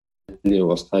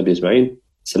وأصحابي أجمعين.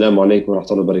 Assalamu alaikum wa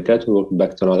rahmatullahi wa barakatuh. Welcome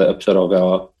back to another episode of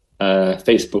our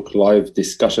Facebook Live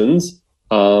discussions.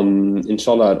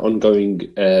 Inshallah, an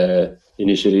ongoing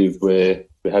initiative where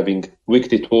we're having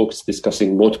weekly talks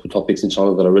discussing multiple topics,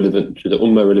 inshallah, that are relevant to the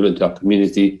Ummah, relevant to our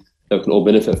community, that we can all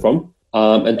benefit from.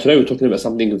 And today we're talking about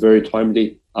something very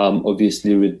timely,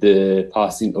 obviously with the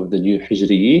passing of the new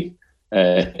Hijri year,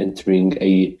 entering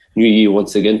a new year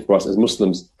once again for us as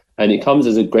Muslims. And it comes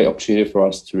as a great opportunity for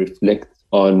us to reflect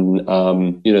on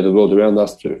the world around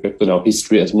us, to reflect on our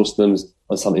history as Muslims,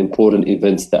 on some important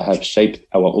events that have shaped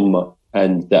our Ummah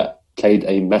and that played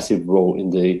a massive role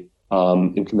in the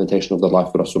implementation of the life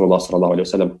of Rasulullah sallallahu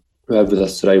alayhi wa sallam. We have with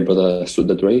us today Brother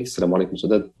Suddad Ray. Assalamu alaikum,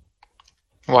 Suddad.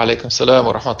 Wa alaikum salam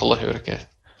wa rahmatullahi wa barakatuh.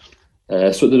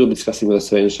 Suddad will be discussing with us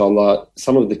today, inshallah,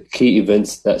 some of the key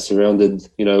events that surrounded,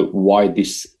 why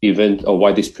this event or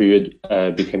why this period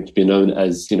became to be known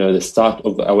as, the start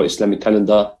of our Islamic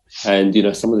calendar, and,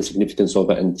 some of the significance of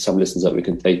it and some lessons that we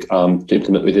can take to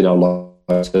implement within our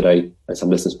lives today, and some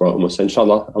lessons for our Ummah. So,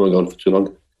 inshallah, I won't go on for too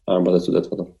long. Brother Suddad,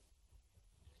 tafadhal.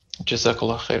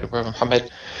 Jazakallah khair, Brother Muhammad.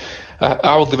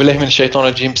 أعوذ بالله من الشيطان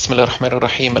الرجيم. بسم الله الرحمن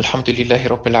الرحيم. الحمد لله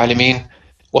رب العالمين.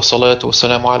 وَالصَّلَاةُ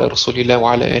وَالسَّلَامُ عَلَى رَسُولِ اللَّهِ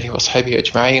وَعَلَى آلِهِ وَأَصْحَابِهِ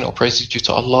أَجْمَعِينَ. All praise is due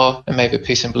to Allah, and may the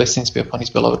peace and blessings be upon His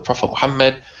beloved Prophet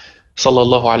Muhammad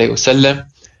sallallahu alayhi wa sallam.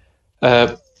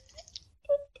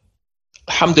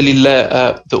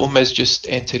 Alhamdulillah, the Ummah has just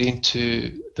entered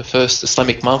into the first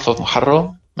Islamic month of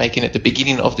Muharram, making it the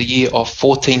beginning of the year of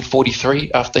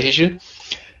 1443 after Hijr.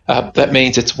 That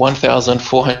means it's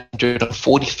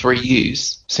 1,443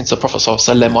 years since the Prophet sallallahu alayhi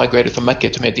wa sallam migrated from Mecca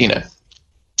to Medina.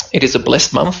 It is a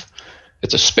blessed month.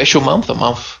 It's a special month, a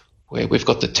month where we've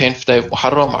got the 10th day of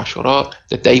Muharram, Ashura,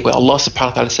 the day where Allah subhanahu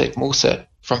wa ta'ala saved Musa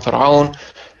from Fir'aun,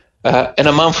 and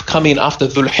a month coming after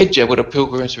Dhul Hijjah, where the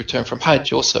pilgrims return from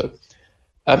Hajj also.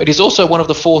 It is also one of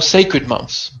the 4 sacred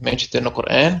months mentioned in the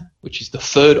Quran, which is the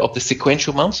third of the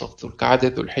sequential months of Dhul Qa'dah,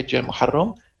 Dhul Hijjah, and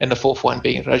Muharram, and the fourth one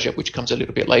being Rajab, which comes a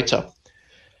little bit later.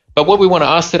 But what we want to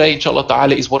ask today, inshallah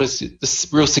ta'ala, is what is the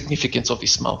real significance of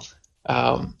this month?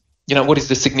 What is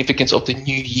the significance of the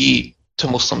new year to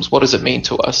Muslims? What does it mean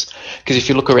to us? Because if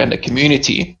you look around the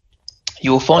community,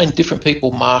 you will find different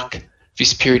people mark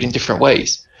this period in different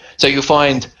ways. So you'll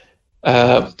find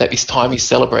that this time is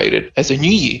celebrated as a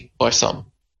new year by some,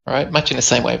 right? Much in the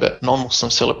same way that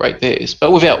non-Muslims celebrate theirs,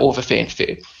 but without all the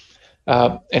fanfare.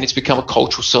 And it's become a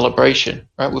cultural celebration,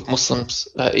 right? With Muslims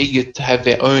eager to have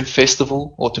their own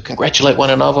festival or to congratulate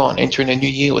one another on entering a new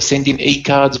year, or sending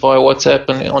e-cards via WhatsApp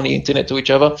and on the internet to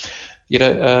each other,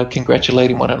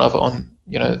 congratulating one another on,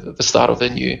 the start of the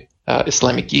new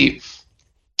Islamic year.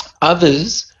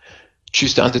 Others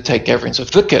choose to undertake gatherings of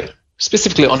dhikr,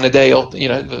 specifically on the day of,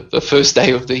 the first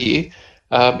day of the year,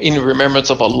 in remembrance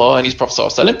of Allah and His Prophet sallallahu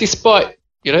alaihi wasallam, despite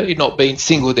it not being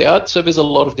singled out. So there's a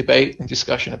lot of debate and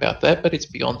discussion about that, but it's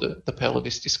beyond the pale of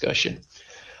this discussion.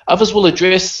 Others will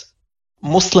address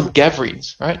Muslim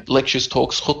gatherings, right? Lectures,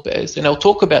 talks, khutbahs, and they'll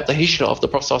talk about the hijrah of the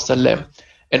Prophet sallallahu alaihi wasallam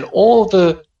and all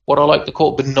the, what I like to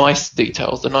call, the nice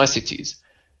details, the niceties,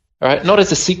 right? Not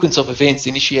as a sequence of events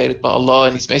initiated by Allah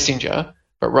and His Messenger,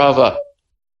 but rather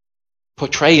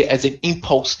portray it as an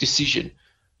impulse decision,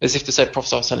 as if to say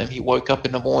Prophet ﷺ, he woke up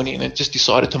in the morning and just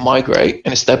decided to migrate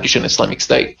and establish an Islamic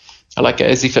state. I like it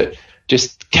as if it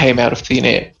just came out of thin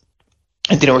air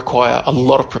and didn't require a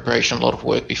lot of preparation, a lot of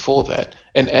work before that,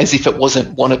 and as if it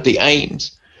wasn't one of the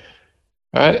aims.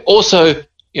 Right? Also,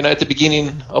 at the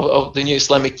beginning of the new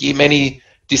Islamic year, many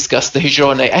discuss the hijrah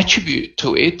and they attribute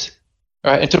to it,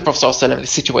 right, and to the Prophet ﷺ, the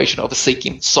situation of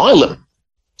seeking asylum,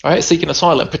 right, seeking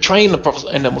asylum, portraying the Prophet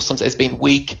and the Muslims as being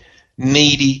weak,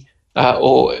 needy,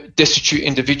 or destitute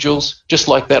individuals, just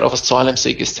like that of asylum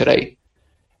seekers today.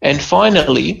 And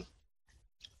finally,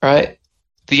 right,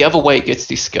 the other way it gets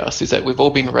discussed is that we've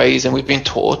all been raised and we've been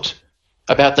taught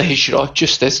about the hijrah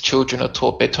just as children are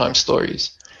taught bedtime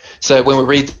stories. So when we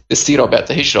read the seerah about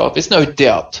the hijrah, there's no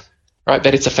doubt, right,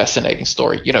 that it's a fascinating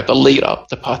story. The lead up,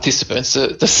 the participants,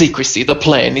 the secrecy, the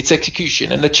plan, its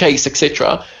execution, and the chase,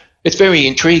 etc. It's very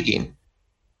intriguing.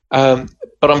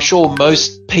 But I'm sure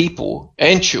most people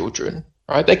and children,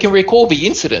 right, they can recall the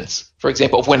incidents, for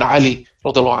example, of when Ali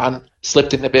radiallahu anh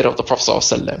slept in the bed of the Prophet sallallahu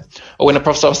alaihi wasallam, or when the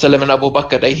Prophet sallallahu alaihi wasallam and Abu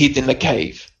Bakr, they hid in the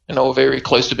cave and they were very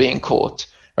close to being caught,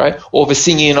 right? Or the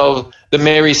singing of the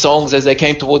merry songs as they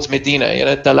came towards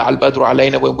Medina, Tala al-Badru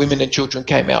alayna, when women and children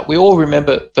came out. We all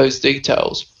remember those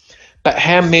details. But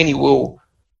how many will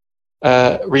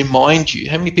remind you,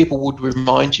 how many people would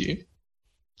remind you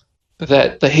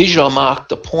that the hijrah marked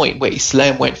the point where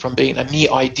Islam went from being a mere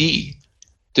idea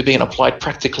to being applied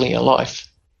practically in life,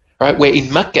 right? Where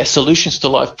in Mecca, solutions to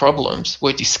life problems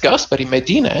were discussed, but in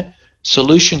Medina,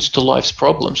 solutions to life's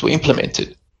problems were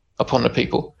implemented upon the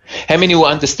people? How many will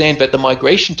understand that the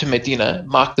migration to Medina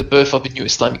marked the birth of a new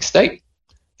Islamic state,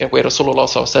 and where Rasulullah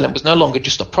ﷺ was no longer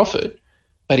just a prophet,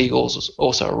 but he was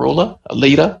also a ruler, a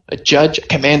leader, a judge, a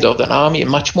commander of an army,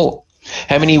 and much more?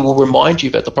 How many will remind you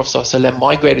that the Prophet ﷺ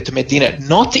migrated to Medina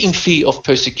not in fear of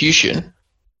persecution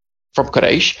from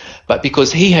Quraysh, but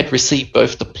because he had received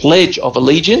both the pledge of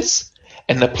allegiance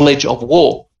and the pledge of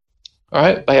war, all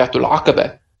right, Bayatul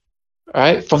Aqaba, all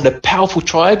right, from the powerful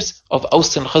tribes of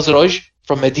Aus and Khazraj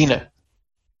from Medina.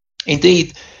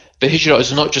 Indeed, the Hijrah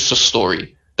is not just a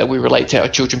story that we relate to our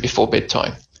children before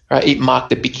bedtime. Right? It marked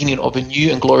the beginning of a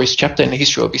new and glorious chapter in the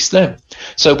history of Islam.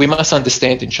 So we must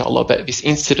understand, inshallah, that this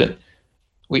incident,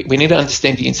 we need to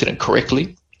understand the incident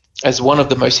correctly as one of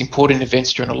the most important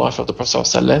events during the life of the Prophet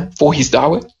ﷺ for his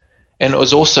da'wah, and it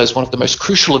was also as one of the most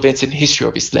crucial events in the history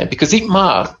of Islam, because it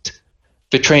marked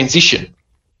the transition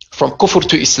from kufr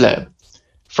to Islam,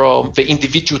 from the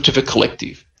individual to the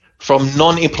collective, from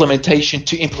non-implementation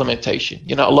to implementation.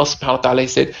 You know, Allah subhanahu wa ta'ala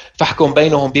said, فَحْكُمْ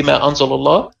بَيْنَهُمْ بِمَا أَنزَلَ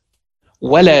اللَّهُ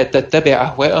وَلَا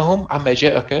تَتَّبِعْ أَهْوَاءَهُمْ عَمَّا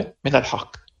جَاءَكَ مِنَ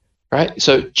الْحَقِّ. Right?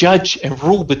 So judge and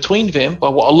rule between them by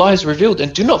what Allah has revealed,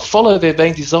 and do not follow their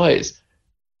vain desires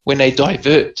when they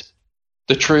divert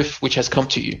the truth which has come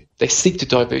to you. They seek to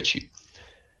divert you.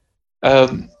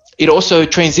 It also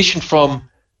transitioned from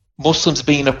Muslims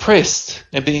being oppressed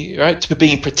and to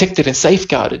being protected and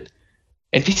safeguarded.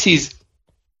 And this is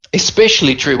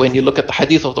especially true when you look at the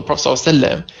hadith of the Prophet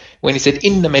ﷺ, when he said,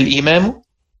 إِنَّمَا الْإِمَامُ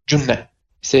جُنَّةٌ.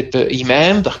 He said the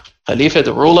Imam, the Khalifa,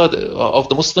 the ruler of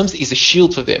the Muslims is a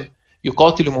shield for them.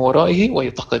 يُقَاتِلُ مِنْ وَرَائِهِ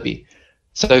وَيَتَّقَى بِهِ.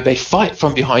 So they fight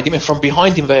from behind him, and from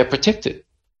behind him they are protected.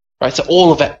 Right? So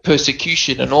all of that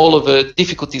persecution and all of the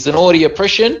difficulties and all the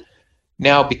oppression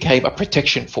now became a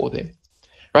protection for them.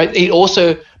 Right? It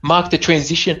also marked the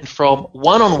transition from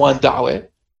one-on-one da'wah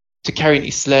to carrying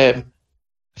Islam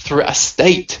through a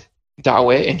state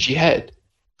da'wah and jihad.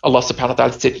 Allah subhanahu wa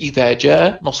ta'ala said, إِذَا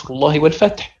جَاءَ نَصْرُ اللَّهِ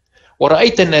وَالْفَتْحِ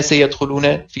وَرَأَيْتَ النَّاسَ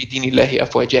يَدْخُلُونَ فِي دِينِ اللَّهِ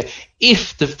أَفْوَاجًا.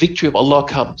 If the victory of Allah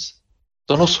comes,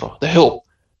 the nusra, the help,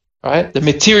 right, the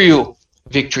material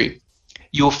victory,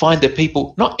 you will find that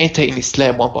people not enter in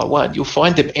Islam one by one. You'll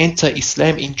find them enter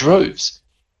Islam in droves.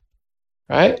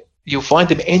 Right? You'll find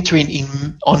them entering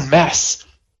in en masse.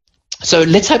 So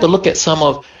let's have a look at some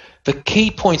of the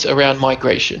key points around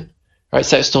migration. Right?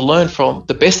 So it's to learn from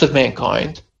the best of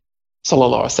mankind,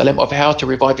 sallallahu alaihi wasallam, of how to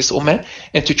revive this ummah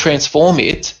and to transform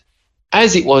it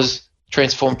as it was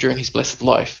transformed during his blessed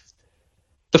life.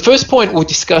 The first point we'll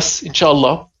discuss,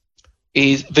 inshallah,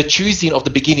 is the choosing of the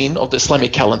beginning of the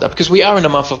Islamic calendar, because we are in the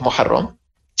month of Muharram.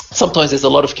 Sometimes there's a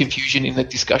lot of confusion in the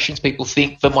discussions. People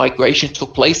think the migration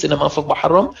took place in the month of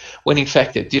Muharram, when in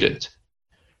fact it didn't.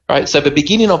 Right? So the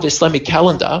beginning of the Islamic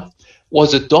calendar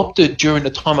was adopted during the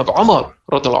time of Umar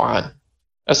radiallahu anh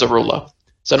as a ruler.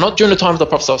 So not during the time of the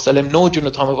Prophet ﷺ, nor during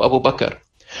the time of Abu Bakr.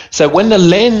 So when the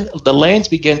lands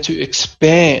began to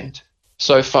expand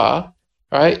so far,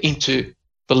 right, into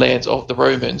the lands of the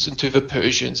Romans, into the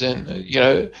Persians, and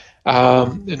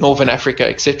Northern Africa,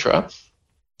 etc.,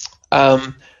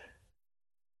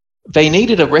 they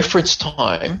needed a reference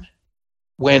time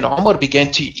when Umar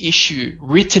began to issue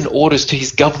written orders to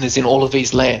his governors in all of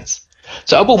these lands.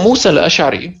 So Abu Musa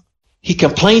al-Ash'ari, he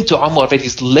complained to Umar that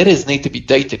his letters need to be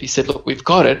dated. He said, look, we've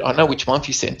got it. I know which month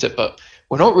you sent it, but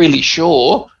we're not really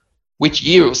sure which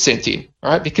year it was sent in,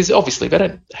 right? Because obviously they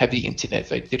don't have the internet.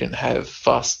 They didn't have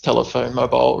fast telephone,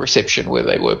 mobile reception where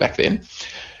they were back then.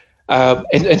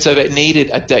 And so they needed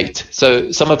a date.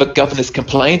 So some of the governors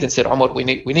complained and said, Umar, we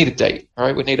need a date, all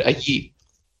right? We need a year.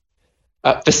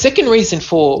 The second reason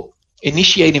for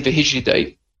initiating the Hijri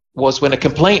date was when a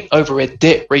complaint over a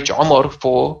debt reached Umar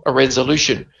for a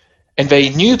resolution. And they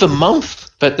knew the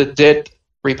month that the debt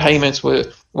repayments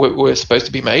were supposed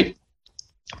to be made,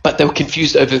 but they were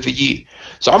confused over the year.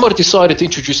 So Umar decided to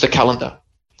introduce the calendar.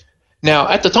 Now,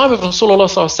 at the time of Rasulullah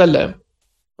sallallahu alaihi wasallam,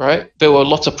 right, there were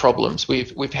lots of problems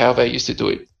with how they used to do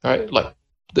it, right? Like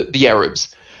the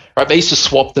Arabs, right? They used to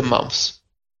swap the months,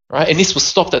 right? And this was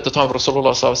stopped at the time of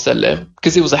Rasulullah sallallahu alaihi wasallam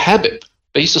because it was a habit.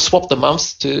 They used to swap the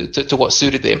months to what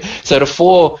suited them. So the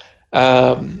 4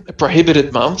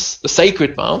 prohibited months, the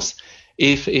sacred months,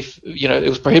 if it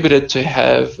was prohibited to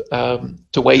have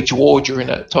to wage war during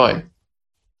that time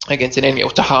against an enemy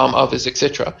or to harm others,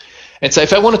 etc. And so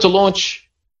if they wanted to launch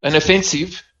an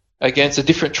offensive against a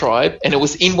different tribe and it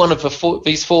was in one of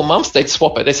these 4 months, they'd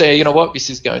swap it. They say, you know what, this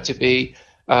is going to be,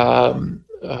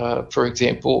 for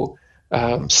example,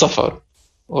 Safar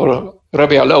or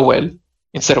Rabi' al-Awwal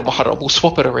instead of Muharram. We'll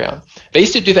swap it around. They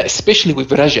used to do that especially with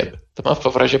Rajab, the month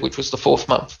of Rajab, which was the 4th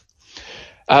month.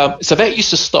 So that used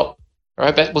to stop.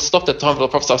 Right, that was stopped at the time of the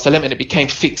Prophet ﷺ, and it became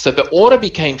fixed. So the order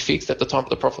became fixed at the time of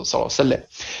the Prophet ﷺ.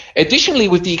 Additionally,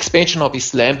 with the expansion of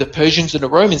Islam, the Persians and the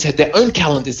Romans had their own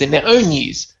calendars and their own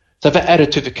years. So that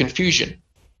added to the confusion.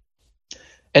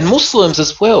 And Muslims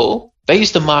as well, they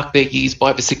used to mark their years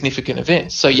by the significant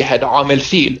events. So you had Aam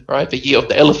al-Fil, right, the year of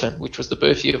the elephant, which was the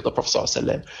birth year of the Prophet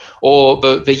ﷺ, or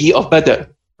the year of Badr,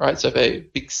 right, so the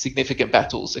big significant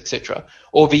battles, etc.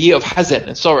 Or the year of Hazan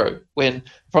and sorrow, when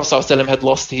the Prophet ﷺ had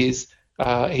lost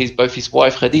both his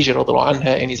wife Khadija radiallahu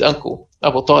anha and his uncle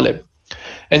Abu Talib.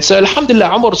 And so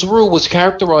alhamdulillah, Umar's rule was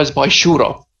characterized by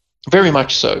shura, very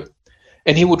much so.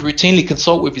 And he would routinely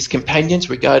consult with his companions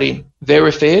regarding their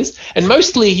affairs, and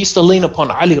mostly he used to lean upon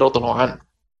Ali radiallahu anhu.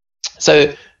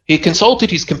 So he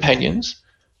consulted his companions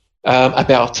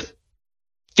about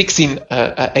fixing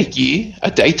a year, a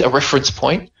date, a reference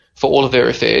point for all of their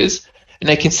affairs, and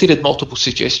they considered multiple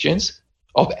suggestions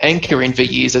of anchoring the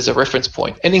years as a reference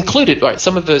point, and included, right,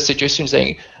 some of the suggestions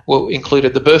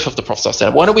included the birth of the Prophet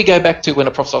ﷺ. Why don't we go back to when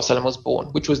the Prophet ﷺ was born,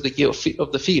 which was the year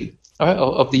of the fil, right,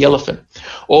 of the elephant,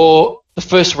 or the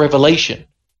first revelation,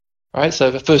 right,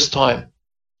 so the first time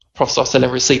Prophet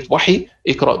ﷺ received wahi,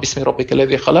 Iqra bismi rabbika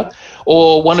alladhi khalaq,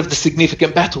 or one of the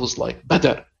significant battles like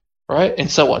Badr, right,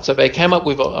 and so on. So they came up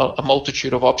with a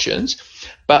multitude of options,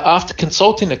 but after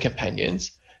consulting the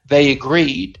companions, they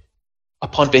agreed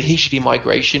upon the Hijri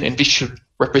migration, and this should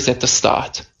represent the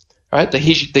start, right? The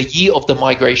year of the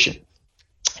migration.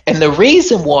 And the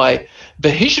reason why the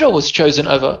Hijra was chosen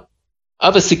over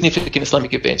other significant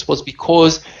Islamic events was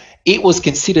because it was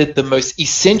considered the most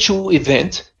essential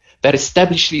event that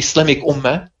established the Islamic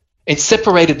Ummah and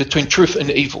separated between truth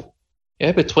and evil,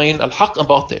 between al-haq and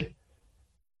batil.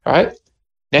 All right?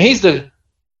 Now here's the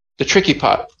tricky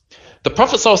part. The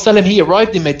Prophet ﷺ, he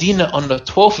arrived in Medina on the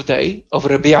 12th day of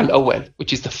Rabi' al-Awwal,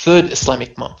 which is the third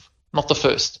Islamic month, not the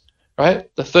first, right?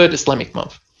 The third Islamic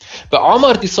month. But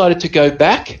Umar decided to go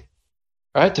back,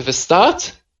 right, to the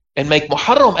start and make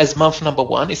Muharram as month number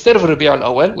 1 instead of Rabi'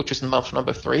 al-Awwal, which was month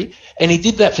number 3. And he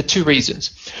did that for 2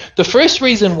 reasons. The first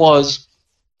reason was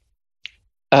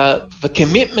the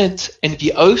commitment and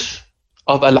the oath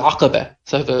of Al-Aqaba.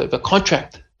 So the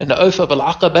contract and the oath of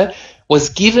Al-Aqaba was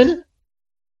given,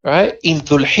 right, in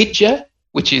Dhul Hijjah,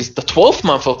 which is the 12th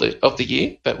month of the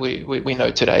year that we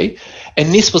know today.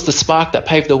 And this was the spark that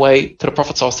paved the way to the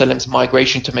Prophet ﷺ's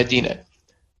migration to Medina.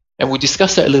 And we'll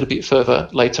discuss that a little bit further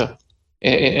later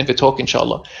in the talk,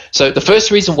 inshallah. So the first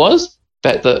reason was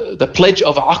that the pledge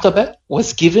of Aqaba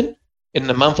was given in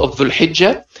the month of Dhul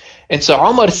Hijjah. And so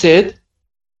Umar said,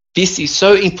 this is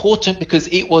so important because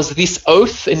it was this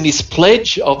oath and this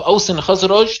pledge of Aus and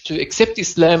Khazraj to accept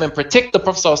Islam and protect the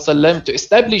Prophet ﷺ, to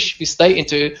establish his state and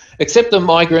to accept the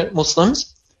migrant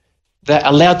Muslims, that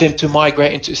allowed them to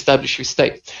migrate and to establish his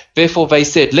state. Therefore, they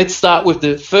said, let's start with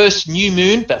the first new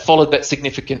moon that followed that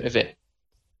significant event.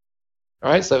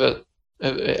 All right, so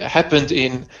it happened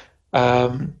in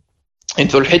Dhul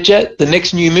Hijjah. The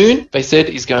next new moon, they said,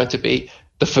 is going to be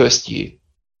the first year,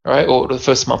 right, or the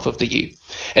first month of the year.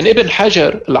 And Ibn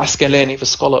Hajar al-Asqalani, the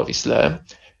scholar of Islam,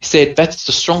 said that's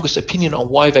the strongest opinion on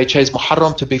why they chose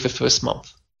Muharram to be the first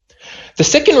month. The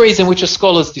second reason which the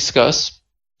scholars discuss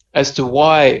as to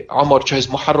why Umar chose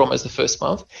Muharram as the first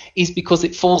month is because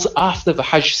it falls after the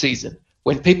Hajj season.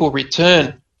 When people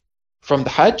return from the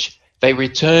Hajj, they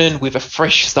return with a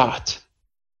fresh start.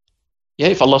 Yeah,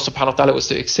 if Allah subhanahu wa ta'ala was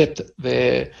to accept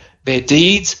their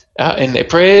deeds and their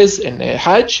prayers and their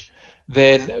Hajj,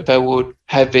 then they would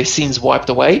have their sins wiped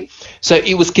away. So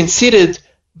it was considered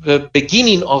the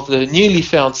beginning of the newly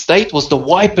found state was the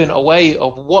wiping away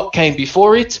of what came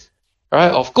before it,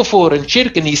 right, of kufr and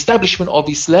shirk, and the establishment of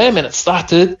Islam, and it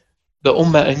started the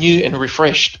ummah anew and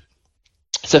refreshed.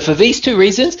 So for these 2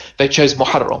 reasons, they chose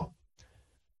Muharram.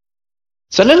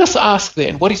 So let us ask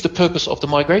then, what is the purpose of the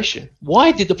migration?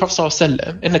 Why did the Prophet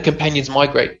ﷺ and the companions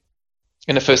migrate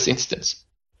in the first instance?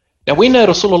 Now we know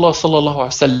Rasulullah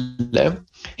ﷺ,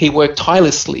 he worked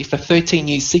tirelessly for 13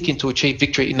 years seeking to achieve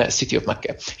victory in that city of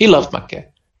Mecca. He loved Mecca.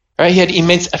 Right? He had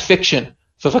immense affection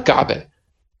for the Kaaba.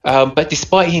 But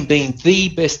despite him being the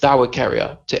best da'wah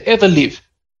carrier to ever live,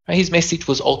 right, his message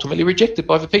was ultimately rejected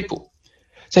by the people.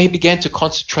 So he began to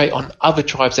concentrate on other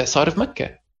tribes outside of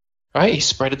Mecca. Right? He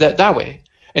spread that da'wah.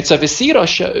 And so the seerah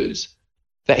shows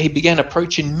that he began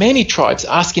approaching many tribes,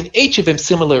 asking each of them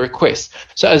similar requests.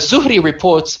 So Az-Zuhri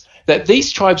reports that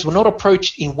these tribes were not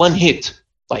approached in one hit.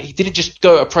 Like he didn't just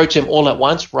go approach them all at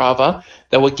once. Rather,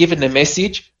 they were given the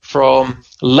message from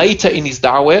later in his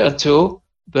da'wah until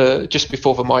just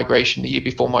before the migration, the year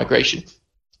before migration.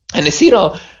 And the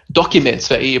seerah documents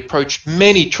that he approached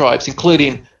many tribes,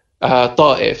 including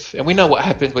Ta'if. And we know what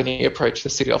happened when he approached the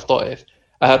city of Ta'if.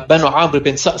 Banu Amr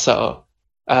bin Sa'sa'a,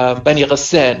 Bani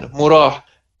Ghassan, Murah,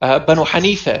 Banu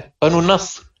Hanifa, Banu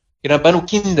Nasr, Banu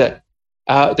Kinda,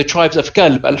 the tribes of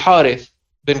Kalb, Al-Harith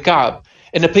bin Ka'ab,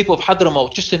 and the people of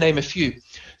Hadramaut, just to name a few.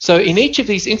 So in each of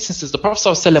these instances, the Prophet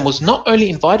ﷺ was not only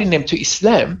inviting them to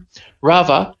Islam,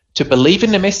 rather to believe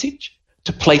in the message,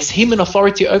 to place him in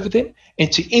authority over them,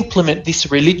 and to implement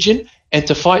this religion and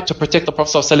to fight to protect the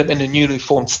Prophet ﷺ in a newly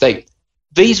formed state.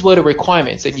 These were the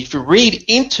requirements. And if you read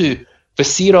into the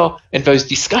seerah and those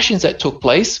discussions that took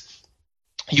place,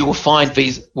 you will find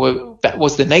that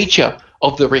was the nature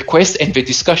of the request and the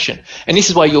discussion. And this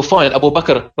is why you'll find Abu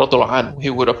Bakr radiallahu anhu,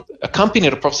 who would accompany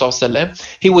the Prophet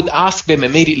ﷺ, he would ask them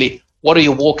immediately, what are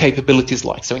your war capabilities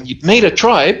like? So when you meet a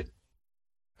tribe,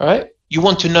 right, you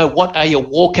want to know what are your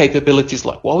war capabilities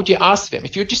like. Why would you ask them?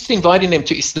 If you're just inviting them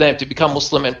to Islam to become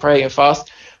Muslim and pray and fast,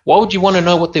 why would you want to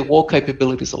know what their war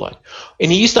capabilities are like?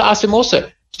 And he used to ask them also,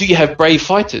 do you have brave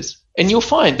fighters? And you'll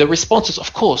find the responses,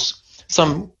 of course,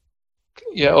 some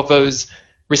of those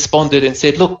responded and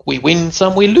said, look, we win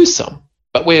some, we lose some,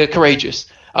 but we're courageous.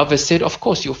 Others said, of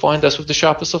course, you'll find us with the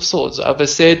sharpest of swords.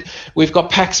 Others said, we've got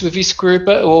pacts with this group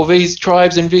or these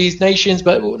tribes and these nations,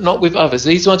 but not with others.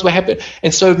 These ones were happy.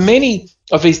 And so many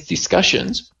of these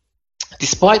discussions,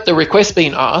 despite the request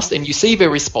being asked, and you see their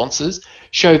responses,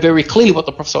 show very clearly what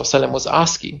the Prophet ﷺ was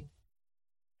asking.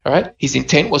 All right? His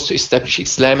intent was to establish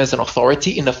Islam as an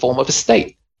authority in the form of a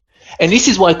state. And this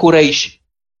is why Quraysh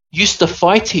used to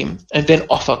fight him and then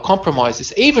offer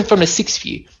compromises, even from the 6th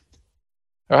year.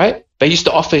 All right? They used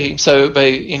to offer him, so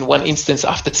in one instance,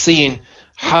 after seeing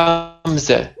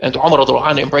Hamza and Umar radiallahu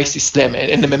anhu embrace Islam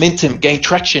and the momentum gained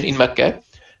traction in Mecca,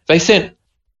 they sent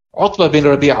Utbah bin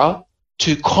Rabi'ah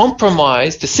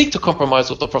to seek to compromise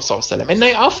with the Prophet ﷺ. And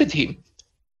they offered him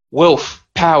wealth,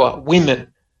 power,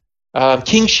 women,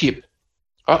 kingship,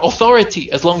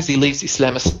 authority, as long as he leaves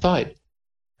Islam aside.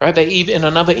 Right? They even, in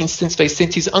another instance, they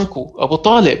sent his uncle, Abu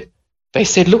Talib. They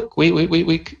said, look, we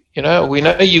know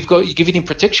you're giving him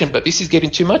protection, but this is getting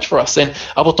too much for us. And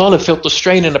Abu Talib felt the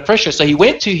strain and the pressure, so he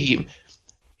went to him,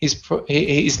 his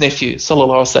nephew,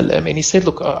 sallallahu alaihi wasallam, and he said,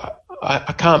 look,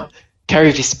 I can't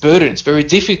carry this burden. It's very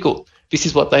difficult. This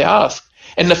is what they asked.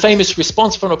 And the famous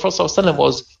response from the Prophet sallallahu alaihi wasallam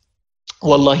was,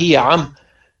 Wallahi ya am,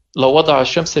 لو وضع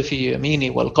الشمس في يميني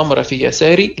والقمر في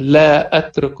يساري لا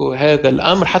أترك هذا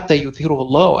الأمر حتى يظهره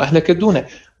الله وأهلك دونه.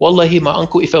 Wallahi, my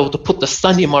uncle, if I were to put the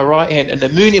sun in my right hand and the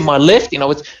moon in my left,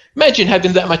 imagine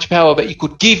having that much power that you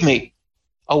could give me,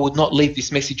 I would not leave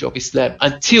this message of Islam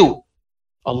until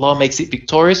Allah makes it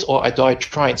victorious or I die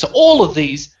trying. So all of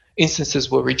these instances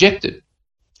were rejected.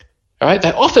 All right,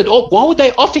 they offered. Why would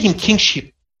they offer him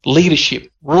kingship,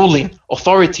 leadership, ruling,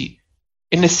 authority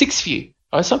in the 6th year?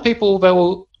 All right, some people, they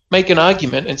will make an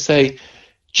argument and say,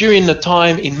 during the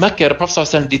time in Mecca, the Prophet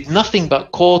ﷺ did nothing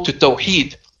but call to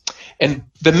Tawheed. And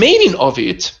the meaning of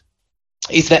it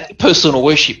is that personal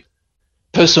worship,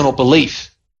 personal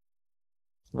belief.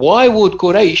 Why would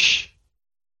Quraysh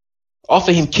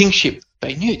offer him kingship?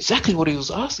 They knew exactly what he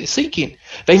was seeking.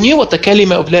 They knew what the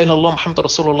kalima of La ilaha illallah Muhammad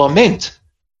Rasulullah meant,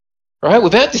 right?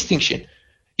 Without distinction.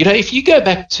 If you go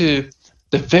back to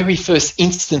the very first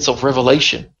instance of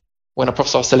revelation, when the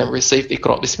Prophet ﷺ received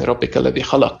Iqra' bismi rabbika alladhi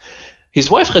khalaq, his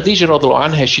wife Khadija radiallahu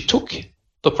anha, she took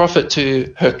the Prophet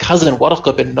to her cousin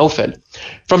Waraqah bin Nawfal.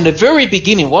 From the very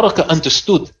beginning, Waraqah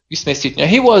understood this message. Now,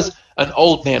 he was an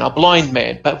old man, a blind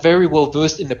man, but very well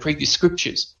versed in the previous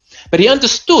scriptures. But he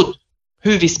understood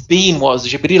who this being was,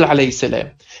 Jibreel alayhi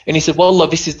salam. And he said, Wallah,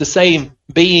 this is the same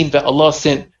being that Allah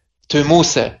sent to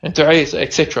Musa and to Isa,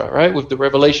 etc., right, with the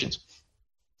revelations.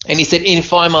 And he said,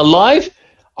 if I'm alive,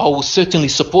 I will certainly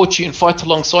support you and fight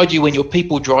alongside you when your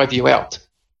people drive you out.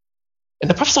 And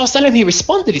the Prophet ﷺ, he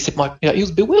responded, he said, he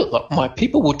was bewildered, like, my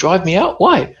people will drive me out?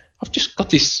 Why? I've just got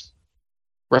this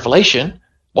revelation.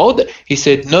 Why would they? He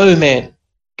said, no man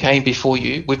came before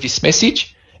you with this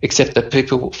message except that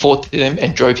people fought him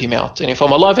and drove him out. And if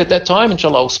I'm alive at that time,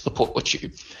 inshallah, I'll support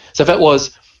you. So that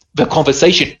was the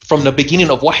conversation from the beginning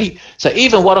of Wahy. So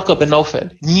even Waraqah bin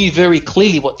Nawfal knew very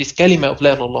clearly what this kalima of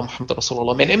La ilaha illallah Muhammad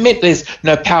Rasulullah meant. It meant there's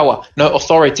no power, no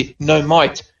authority, no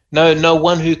might, no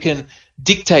one who can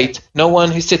dictate, no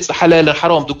one who sets the halal and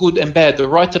haram, the good and bad, the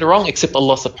right and the wrong, except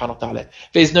Allah subhanahu wa ta'ala.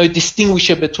 There's no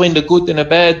distinguisher between the good and the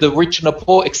bad, the rich and the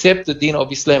poor, except the deen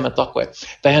of Islam and taqwa.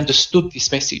 They understood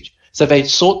this message. So they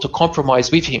sought to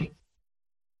compromise with him.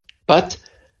 But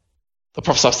the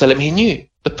Prophet ﷺ, he knew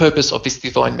the purpose of this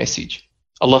divine message.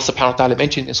 Allah subhanahu wa ta'ala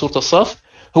mentioned in Surah As-Saf,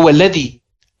 هو الذي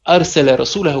أرسل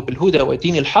رسوله بالهدى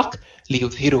ودين الحق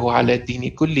ليظهره على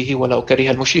الدين كله ولو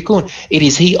كره المشركون. It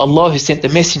is He, Allah, who sent the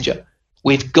messenger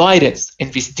with guidance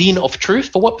and this deen of truth.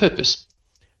 For what purpose?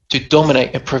 To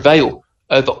dominate and prevail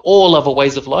over all other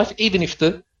ways of life, even if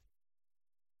the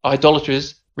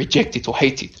idolaters reject it or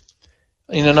hate it.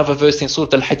 In another verse in Surah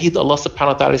Al-Hadid, Allah subhanahu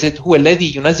wa ta'ala said, هو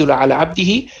الذي ينزل على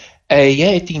عبده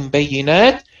آيات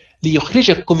بينات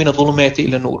ليخرجكم من الظلمات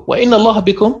إلى النور وإن الله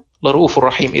بكم لرؤوف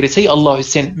رحيم. It is He, Allah, who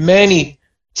sent many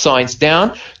signs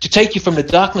down to take you from the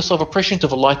darkness of oppression to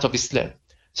the light of Islam.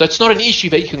 So it's not an issue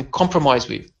that you can compromise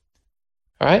with.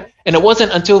 All right? And it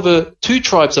wasn't until the two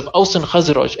tribes of Aus and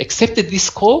Khazraj accepted this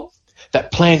call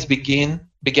that plans began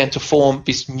to form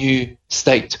this new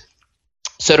state.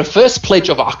 So the first pledge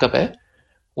of Aqaba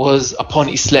was upon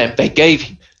Islam. They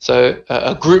gave, so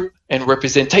a group and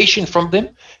representation from them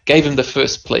gave him the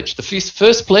first pledge. The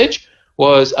first pledge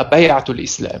was a bay'atul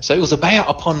Islam. So it was a bay'ah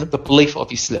upon the belief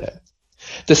of Islam.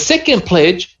 The second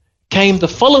pledge came the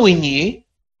following year,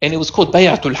 and it was called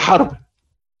bay'atul harb.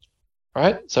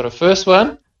 Right? So the first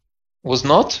one was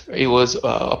not. It was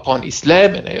upon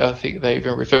Islam, and I think they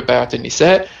even refer bay'at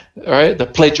al-nisa, right? The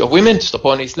pledge of women just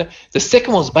upon Islam. The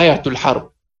second was bay'atul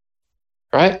harb,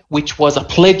 right? Which was a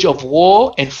pledge of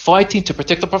war and fighting to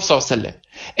protect the Prophet ﷺ.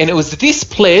 And it was this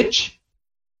pledge,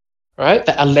 right,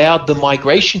 that allowed the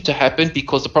migration to happen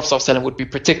because the Prophet ﷺ would be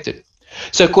protected.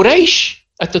 So Quraysh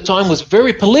at the time was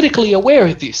very politically aware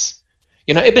of this.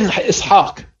 You know, Ibn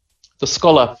Ishaq, the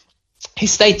scholar, he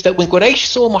states that when Quraysh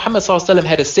saw Muhammad ﷺ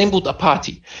had assembled a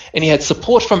party and he had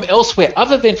support from elsewhere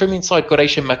other than from inside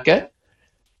Quraysh and Mecca,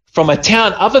 from a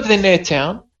town other than their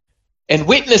town, and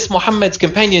witnessed Muhammad's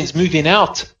companions moving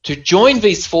out to join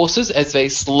these forces as they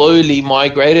slowly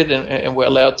migrated and were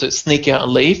allowed to sneak out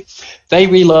and leave, they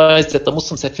realized that the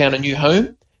Muslims had found a new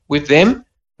home with them,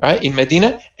 right, in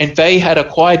Medina, and they had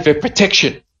acquired their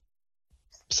protection.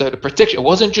 So the protection, it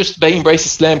wasn't just they embrace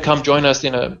Islam, come join us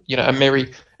in a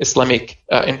merry Islamic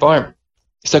environment.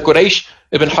 So Quraysh,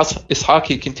 Ibn Ishaq,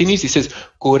 he continues, he says,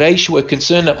 Quraysh were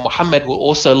concerned that Muhammad will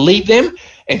also leave them,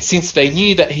 and since they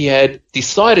knew that he had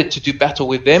decided to do battle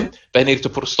with them, they needed to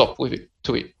put a stop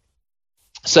to it.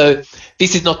 So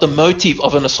this is not the motive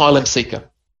of an asylum seeker,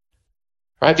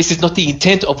 right? This is not the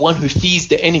intent of one who fears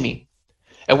the enemy.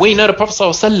 And we know the Prophet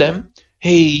ﷺ,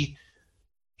 he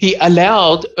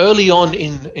allowed early on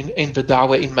in the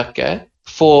da'wah in Mecca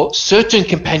for certain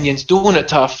companions doing it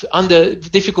tough under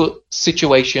difficult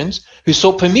situations who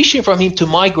sought permission from him to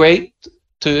migrate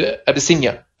to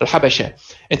Abyssinia, Al-Habasha,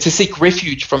 and to seek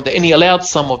refuge from and he allowed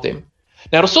some of them.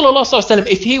 Now Rasulullah ﷺ,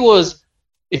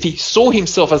 if he saw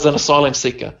himself as an asylum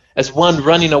seeker, as one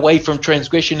running away from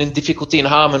transgression and difficulty and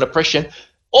harm and oppression,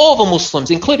 all the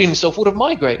Muslims, including himself, would have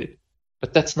migrated.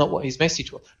 But that's not what his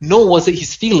message was, nor was it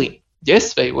his feeling.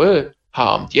 Yes, they were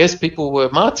harmed. Yes, people were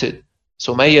martyred.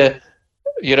 Sumayya,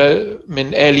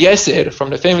 min al-Yasir,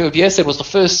 from the family of Yasir, was the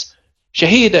first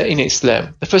Shahida in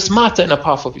Islam, the first martyr in the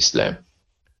path of Islam.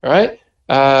 Right?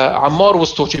 Ammar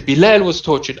was tortured, Bilal was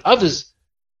tortured, others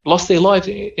lost their lives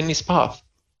in this path.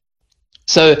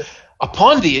 So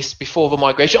upon this, before the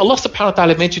migration, Allah subhanahu wa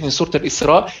ta'ala mentioned in Surah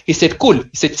Al-Isra, He said, Kul,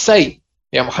 He said, say,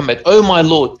 Ya Muhammad, O my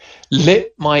Lord,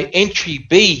 let my entry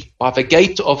be by the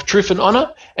gate of truth and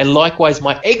honor, and likewise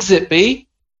my exit be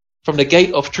from the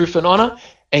gate of truth and honor,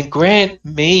 and grant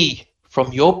me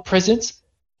from your presence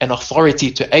an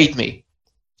authority to aid me.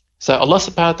 So Allah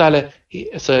subhanahu wa ta'ala,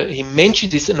 He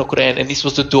mentioned this in the Quran, and this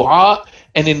was the dua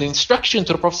and an instruction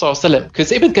to the Prophet sallallahu alaihi wasallam.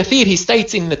 Because Ibn Kathir, he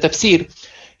states in the tafsir,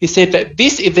 he said that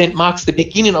this event marks the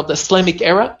beginning of the Islamic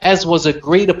era as was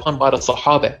agreed upon by the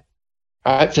Sahaba.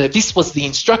 Right, so this was the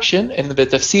instruction, and in the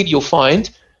tafsir you'll find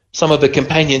some of the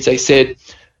companions, they said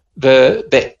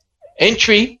the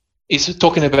entry is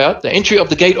talking about, the entry of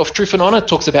the gate of truth and honor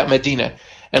talks about Medina.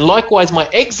 And likewise, my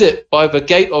exit by the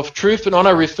gate of truth and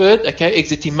honor referred,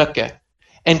 exiting Mecca.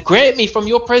 And grant me from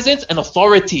your presence an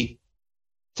authority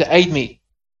to aid me.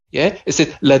 Yeah, it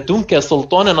said, Ladunka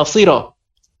sultana nasira.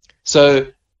 So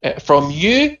from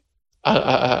you,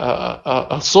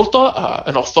 a sultan,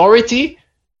 an authority,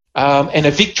 and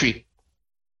a victory.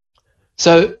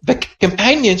 So the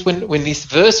companions, when this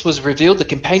verse was revealed, the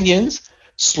companions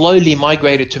slowly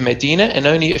migrated to Medina, and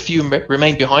only a few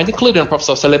remained behind, including the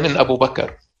Prophet ﷺ and Abu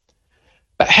Bakr.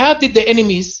 But how did the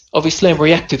enemies of Islam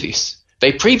react to this?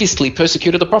 They previously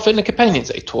persecuted the Prophet and the companions.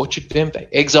 They tortured them, they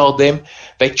exiled them,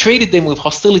 they treated them with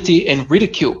hostility and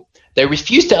ridicule. They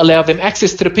refused to allow them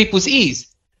access to the people's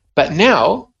ease. But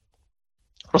now,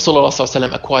 Rasulullah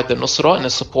ﷺ acquired the Nusra and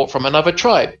the support from another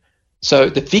tribe. So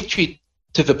the victory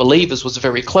to the believers was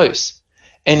very close.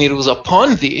 And it was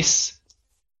upon this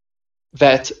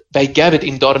that they gathered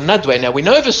in Dar al-Nadwa. Now we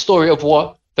know the story of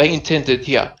what they intended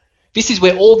here. This is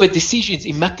where all the decisions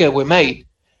in Mecca were made.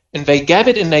 And they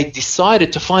gathered and they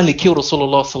decided to finally kill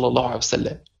Rasulullah sallallahu alaihi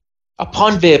wasallam.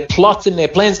 Upon their plots and their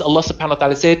plans, Allah subhanahu wa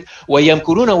ta'ala said,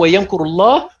 وَيَمْكُرُونَ وَيَمْكُرُ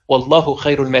اللَّهُ وَاللَّهُ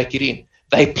خَيْرُ الْمَاكِرِينَ.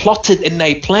 They plotted and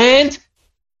they planned,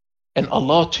 and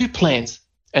Allah too plans,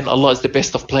 and Allah is the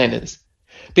best of planners.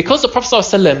 Because the Prophet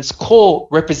ﷺ's call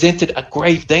represented a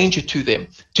grave danger to them,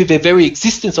 to their very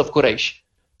existence of Quraysh,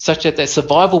 such that their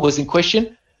survival was in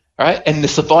question, right? And the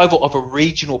survival of a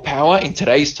regional power in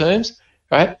today's terms,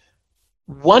 right?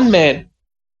 One man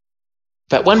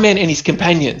and his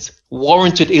companions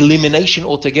warranted elimination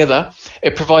altogether.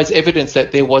 It provides evidence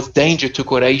that there was danger to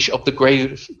Quraysh of the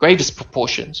gravest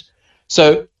proportions.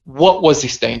 So what was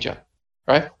this danger,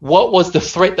 right? What was the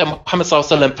threat that Muhammad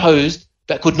ﷺ posed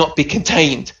that could not be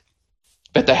contained,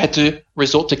 but they had to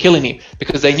resort to killing him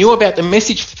because they knew about the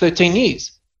message for 13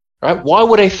 years, right? Why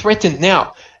were they threatened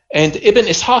now? And Ibn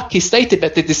Ishaq, he stated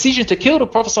that the decision to kill the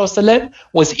Prophet ﷺ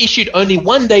was issued only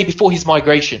one day before his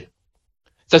migration.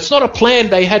 So it's not a plan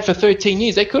they had for 13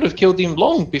 years. They could have killed him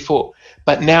long before.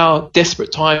 But now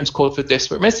desperate times called for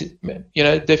desperate measures.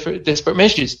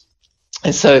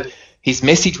 And so his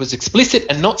message was explicit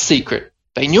and not secret.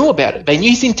 They knew about it. They knew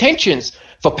his intentions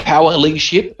for power and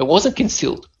leadership. It wasn't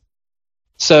concealed.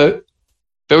 So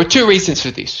there are two reasons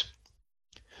for this.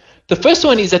 The first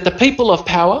one is that the people of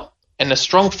power and the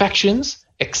strong factions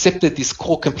accepted this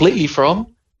call completely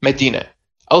from Medina.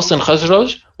 Aus and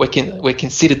Khazraj were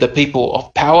considered the people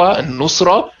of power and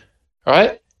Nusra,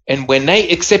 right? And when they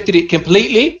accepted it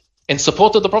completely and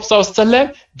supported the Prophet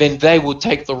ﷺ, then they would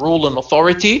take the rule and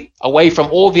authority away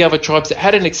from all the other tribes that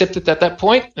hadn't accepted at that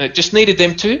point, and it just needed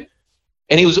them to.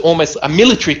 And it was almost a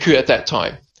military coup at that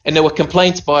time. And there were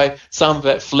complaints by some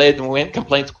that fled and went,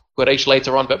 complained to Quraysh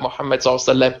later on that Muhammad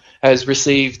ﷺ has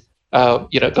received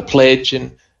the pledge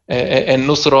and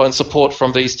Nusra and support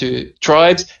from these two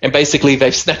tribes, and basically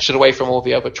they've snatched it away from all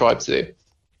the other tribes there.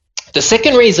 The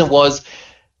second reason was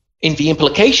in the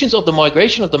implications of the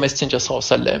migration of the Messenger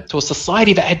ﷺ to a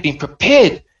society that had been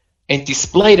prepared and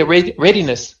displayed a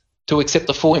readiness to accept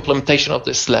the full implementation of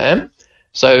the Islam.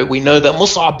 So we know that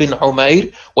Mus'ab bin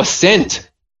Umair was sent,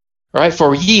 right,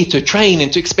 for a year to train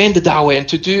and to expand the da'wah and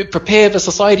to prepare the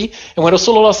society. And when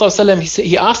Rasulullah ﷺ,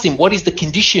 he asked him, what is the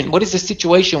condition? What is the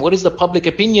situation? What is the public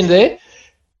opinion there?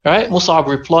 Right? Mus'ab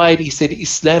replied, he said,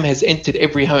 Islam has entered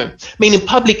every home. Meaning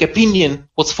public opinion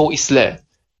was for Islam.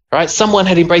 Right? Someone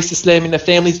had embraced Islam in their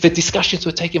families, the discussions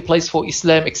were taking place for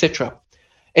Islam, etc.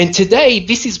 And today,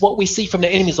 this is what we see from the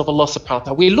enemies of Allah subhanahu wa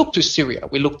ta'ala. We look to Syria,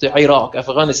 we look to Iraq,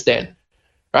 Afghanistan.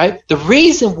 Right? The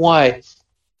reason why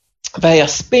they are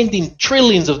spending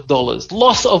trillions of dollars,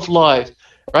 loss of life,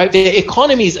 right? Their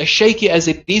economies are shaky as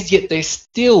it is, yet they're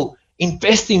still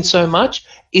investing so much,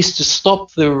 is to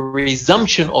stop the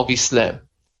resumption of Islam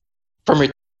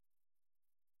from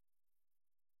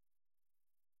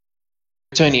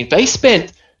returning. They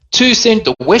spent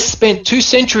the West spent 2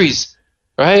 centuries,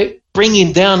 right,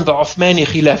 bringing down the Uthmani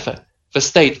Khilafah, the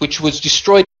state, which was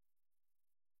destroyed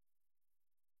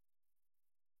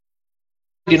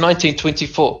in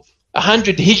 1924.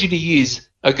 100 Hijri years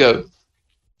ago.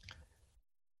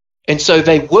 And so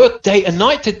they work day and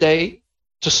night today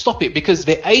to stop it because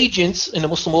their agents in the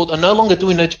Muslim world are no longer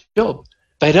doing their job.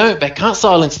 They can't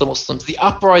silence the Muslims. The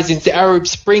uprisings, the Arab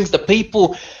Springs, the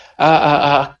people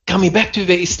are coming back to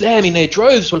their Islam in their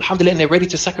droves, alhamdulillah, and they're ready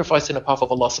to sacrifice in the path of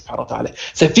Allah subhanahu wa ta'ala.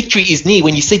 So victory is near.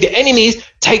 When you see the enemies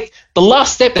take the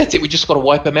last step, that's it. We just got to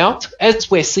wipe them out. As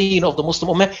we're seeing of the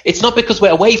Muslim Ummah, it's not because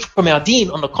we're away from our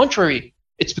deen. On the contrary,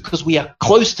 it's because we are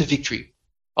close to victory.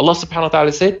 Allah subhanahu wa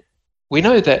ta'ala said, we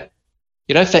know that,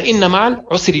 فَإِنَّ مَعَ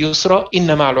الْعُسْرِ يُسْرًا إِنَّ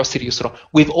مَعَ الْعُسْرِ يُسْرًا.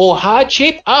 With all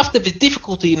hardship, after the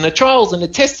difficulty and the trials and the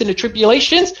tests and the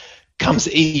tribulations, comes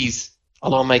ease.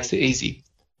 Allah makes it easy.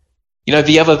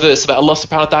 The other verse about Allah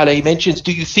subhanahu wa ta'ala, He mentions,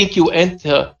 do you think you'll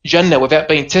enter Jannah without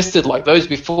being tested like those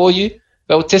before you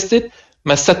that were tested?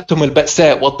 مَسَّتْهُمُ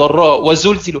الْبَأْسَاءُ وَالضَّرَّاءُ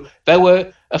وَزُلْزِلُوا. They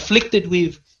were afflicted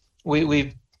with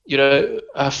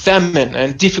famine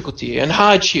and difficulty and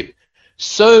hardship,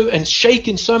 and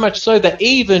shaken so much so that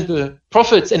even the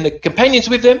prophets and the companions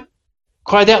with them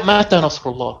cried out, Mata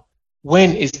Nasrullah.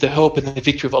 When is the help and the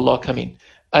victory of Allah coming?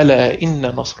 Ala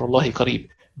inna Nasrullahi qareeb.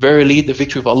 Verily, the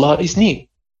victory of Allah is near.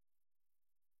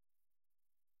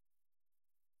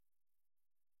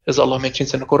 As Allah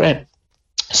mentions in the Quran.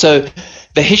 So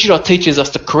the Hijrah teaches us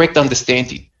the correct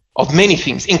understanding of many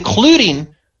things,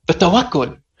 including the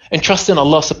tawakkul and trust in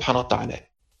Allah subhanahu wa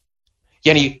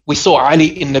ta'ala. We saw Ali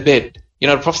in the bed.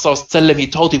 The Prophet ﷺ, he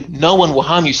told him, no one will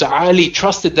harm you. So Ali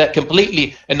trusted that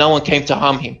completely and no one came to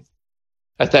harm him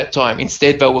at that time.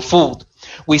 Instead, they were fooled.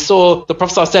 We saw the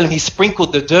Prophet ﷺ, he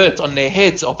sprinkled the dirt on their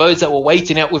heads of those that were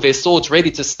waiting out with their swords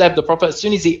ready to stab the Prophet as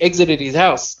soon as he exited his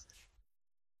house.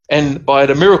 And by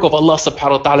the miracle of Allah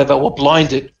subhanahu wa ta'ala, they were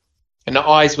blinded and their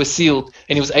eyes were sealed,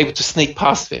 and he was able to sneak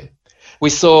past them. We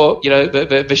saw,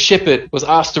 the shepherd was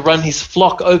asked to run his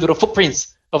flock over the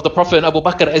footprints of the Prophet and Abu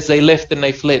Bakr as they left and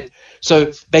they fled.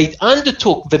 So they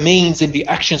undertook the means and the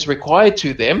actions required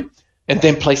to them, and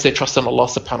then placed their trust in Allah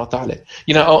subhanahu wa ta'ala.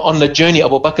 On the journey,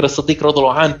 Abu Bakr as-Siddiq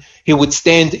radhiallahu anhu, he would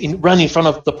run in front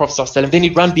of the Prophet sallallahu alaihi wasallam, then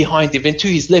he'd run behind him, then to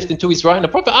his left and to his right. And the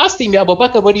Prophet asked him, Ya Abu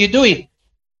Bakr, what are you doing?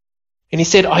 And he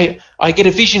said, I get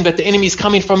a vision that the enemy is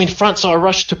coming from in front, so I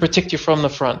rush to protect you from the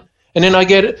front. And then I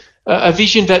get a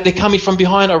vision that they're coming from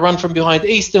behind, I run from behind,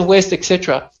 east and west,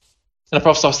 etc. And the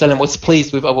Prophet ﷺ was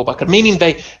pleased with Abu Bakr, meaning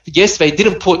they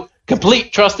didn't put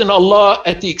complete trust in Allah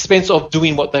at the expense of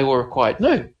doing what they were required.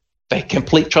 No, they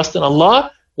complete trust in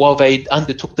Allah while they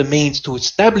undertook the means to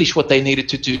establish what they needed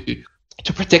to do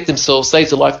to protect themselves, save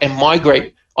their life, and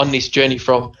migrate on this journey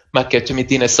from Mecca to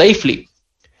Medina safely.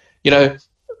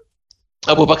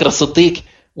 Abu Bakr as-Siddiq,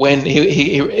 when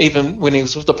he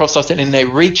was with the Prophet ﷺ and they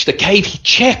reached the cave, he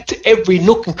checked every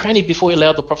nook and cranny before he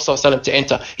allowed the Prophet ﷺ to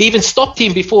enter. He even stopped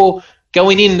him before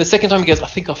going in. The second time he goes, I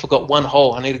think I forgot one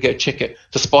hole, I need to go check it.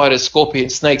 The spiders,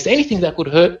 scorpions, snakes, anything that could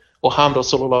hurt or harm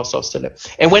Rasulullah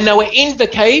ﷺ. And when they were in the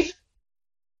cave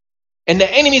and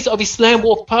the enemies of Islam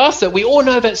walked past it, we all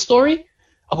know that story.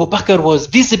 Abu Bakr was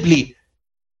visibly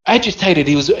agitated.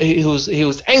 He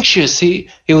was anxious. He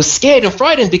was scared and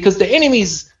frightened because the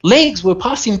enemy's legs were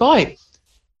passing by.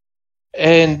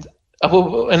 And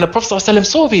the Prophet ﷺ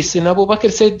saw this, and Abu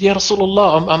Bakr said, Ya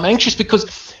Rasulullah, I'm anxious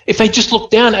because if they just look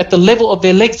down at the level of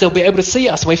their legs, they'll be able to see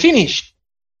us. We're finished.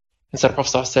 And so the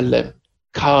Prophet ﷺ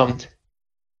calmed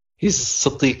his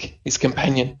Siddiq, his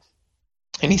companion,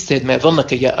 and he said, Ma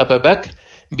dhannaka ya Abu Bakr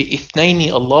bi ithnayni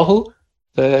Allahu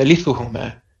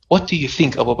thalithuhuma. What do you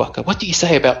think, Abu Bakr? What do you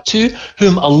say about two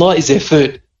whom Allah is their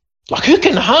third? Like, who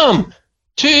can harm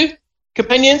two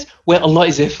companions where Allah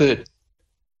is their third?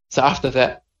 So after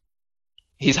that,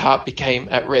 his heart became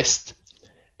at rest.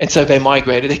 And so they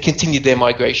migrated. They continued their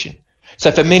migration.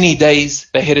 So for many days,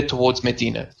 they headed towards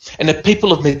Medina. And the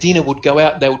people of Medina would go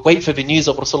out. They would wait for the news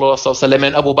of Rasulullah ﷺ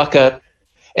and Abu Bakr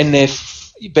and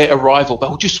their arrival. They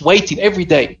were just waiting every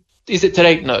day. Is it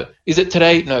today? No. Is it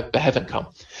today? No, they haven't come.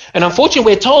 And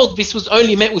unfortunately, we're told this was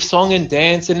only met with song and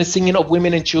dance and the singing of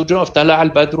women and children, of Tala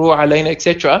al-Badru alayna,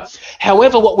 etc.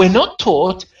 However, what we're not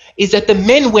taught is that the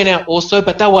men went out also,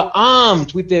 but they were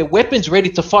armed with their weapons ready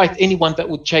to fight anyone that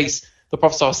would chase the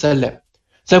Prophet ﷺ.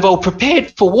 So they were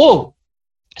prepared for war.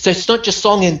 So it's not just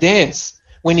song and dance.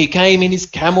 When he came in his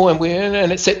camel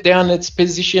and it set down its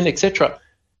position, etc.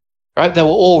 Right? They were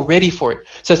all ready for it.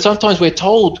 So sometimes we're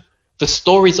told the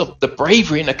stories of the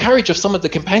bravery and the courage of some of the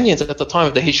companions at the time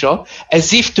of the Hijrah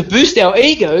as if to boost our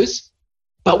egos,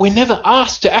 but we're never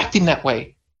asked to act in that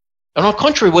way. And on the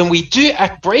contrary, when we do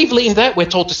act bravely in that, we're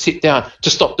told to sit down,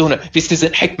 to stop doing it. This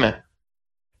isn't hikmah.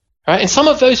 Right? And some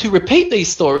of those who repeat these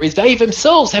stories, they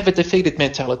themselves have a defeated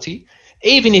mentality,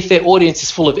 even if their audience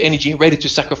is full of energy and ready to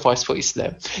sacrifice for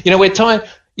Islam. At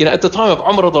the time of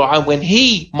Umar radhiallahu anhu, when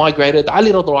he migrated,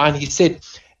 Ali radhiallahu anhu, he said,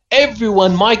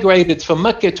 everyone migrated from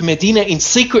Mecca to Medina in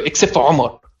secret except for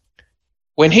Umar.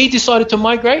 When he decided to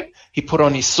migrate, he put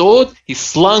on his sword, he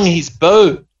slung his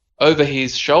bow over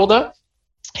his shoulder,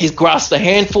 he grasped a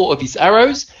handful of his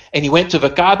arrows, and he went to the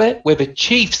Kaaba where the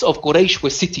chiefs of Quraysh were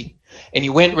sitting. And he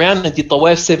went round and did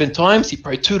tawaf 7 times. He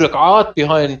prayed 2 rak'at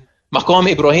behind Maqam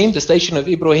Ibrahim, the station of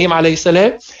Ibrahim alayhi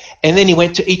salam. And then he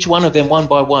went to each one of them one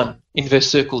by one in their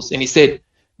circles. And he said,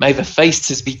 may the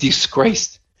faces be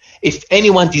disgraced. If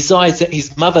anyone desires that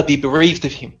his mother be bereaved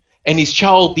of him, and his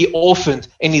child be orphaned,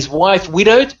 and his wife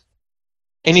widowed,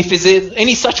 and if there's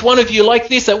any such one of you like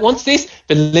this that wants this,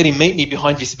 then let him meet me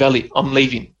behind this valley. I'm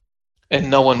leaving.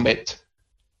 And no one met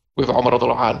with Umar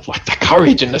radhiallahu anhu. Like the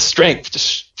courage and the strength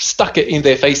just stuck it in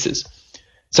their faces.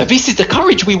 So this is the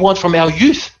courage we want from our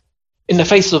youth in the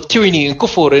face of tyranny and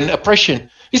kufr and oppression.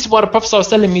 This is why the Prophet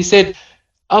ﷺ, he said,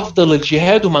 أفضل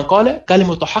الجهاد من قال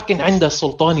كلمة حق عند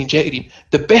سلطان جائر.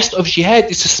 The best of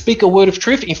jihad is to speak a word of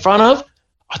truth in front of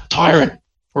a tyrant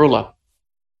ruler.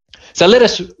 So let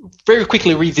us very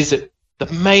quickly revisit the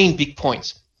main big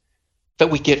points that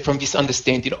we get from this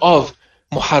understanding of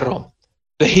Muharram,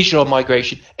 the Hijrah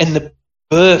migration, and the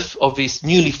birth of these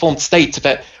newly formed states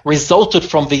that resulted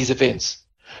from these events.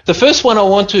 The first one I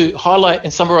want to highlight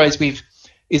and summarize with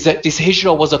is that this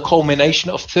Hijrah was a culmination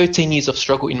of 13 years of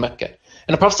struggle in Mecca.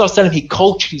 And the Prophet ﷺ, he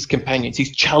cultured his companions, he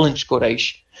challenged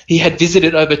Quraysh. He had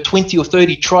visited over 20 or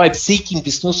 30 tribes seeking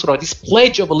this nusrah, this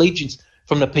pledge of allegiance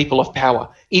from the people of power.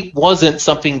 It wasn't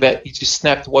something that he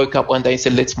just woke up one day and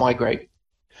said, let's migrate.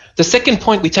 The second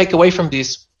point we take away from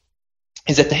this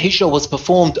is that the Hijrah was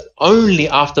performed only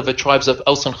after the tribes of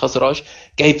Aws and Khazraj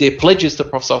gave their pledges to the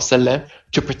Prophet ﷺ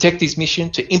to protect his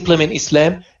mission, to implement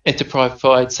Islam, and to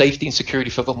provide safety and security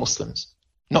for the Muslims.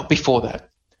 Not before that.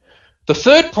 The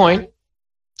third point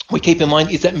we keep in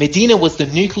mind is that Medina was the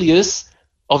nucleus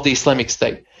of the Islamic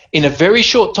State. In a very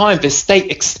short time, the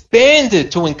state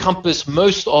expanded to encompass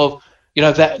most of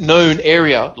that known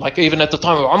area. Like even at the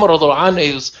time of Umar radiallahu anhu,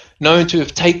 he was known to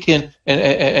have taken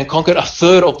and conquered a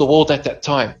third of the world at that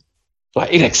time.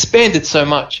 Like it expanded so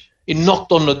much. It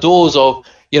knocked on the doors of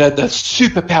the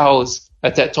superpowers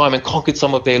at that time and conquered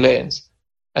some of their lands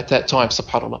at that time,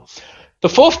 subhanAllah. The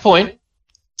fourth point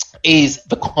is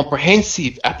the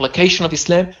comprehensive application of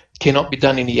Islam cannot be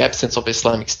done in the absence of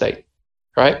Islamic State,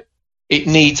 right? It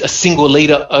needs a single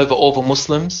leader over all the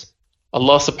Muslims.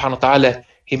 Allah subhanahu wa ta'ala,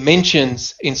 He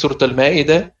mentions in Surah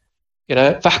Al-Ma'idah,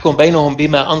 فَحْكُمْ بَيْنَهُمْ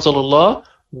بِمَا أَنزَلَ اللَّهُ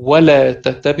وَلَا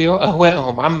تَتَّبِعُوا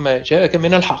أَهْوَاءَهُمْ عَمَّا جَاءَكَ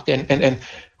مِنَ الْحَقِّ, and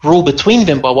rule between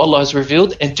them by what Allah has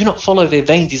revealed, and do not follow their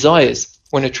vain desires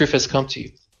when the truth has come to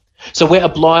you. So we're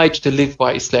obliged to live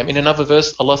by Islam. In another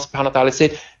verse, Allah subhanahu wa ta'ala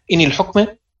said, إِنِ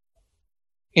الْحُكْمَ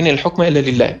إِلَّا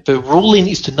لِلَّهِ. The ruling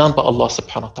is to none but Allah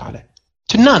subhanahu wa ta'ala.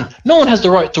 To none. No one has the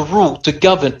right to rule, to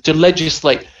govern, to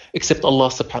legislate, except Allah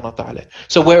subhanahu wa ta'ala.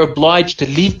 So we're obliged to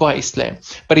live by Islam.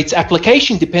 But its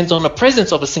application depends on the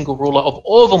presence of a single ruler of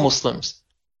all the Muslims.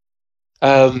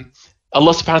 Allah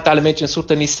subhanahu wa ta'ala mentioned in Surah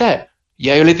An-Nisa,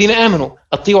 يَا أَيُّهَا الَّذِينَ آمَنُوا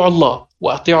أَطِيعُوا اللَّهَ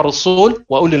وَأَطِيعُوا الرَّسُولَ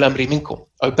وَأُولِي الْأَمْرِ مِنكُمْ.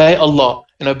 Obey Allah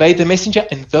and obey the Messenger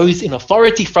and those in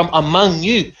authority from among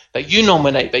you that you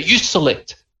nominate, that you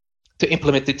select to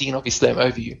implement the deen of Islam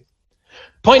over you.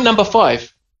 Point number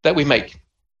 5 that we make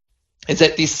is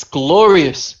that this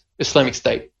glorious Islamic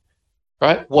State,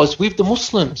 right, was with the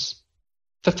Muslims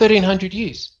for 1300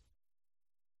 years.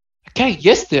 Okay,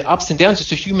 yes, there are ups and downs.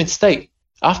 It's a human state.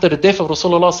 After the death of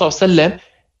Rasulullah sallallahu alaihi wasallam,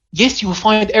 yes, you will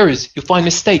find errors, you'll find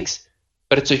mistakes,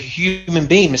 but it's a human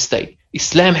being mistake.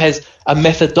 Islam has a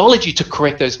methodology to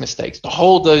correct those mistakes, to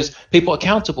hold those people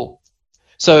accountable.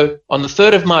 So on the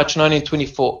 3rd of March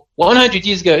 1924, 100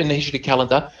 years ago in the Hijri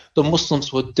calendar, the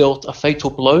Muslims were dealt a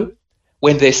fatal blow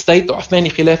when their state, the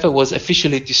Uthmani Khilafah, was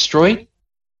officially destroyed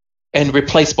and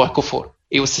replaced by kufr.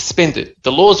 It was suspended.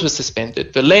 The laws were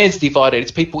suspended. The lands divided.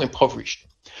 Its people impoverished.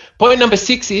 Point number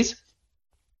 6 is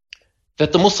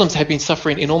that the Muslims have been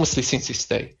suffering enormously since this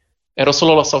day. And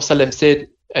Rasulullah ﷺ said,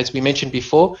 as we mentioned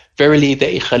before, verily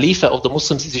the Khalifa of the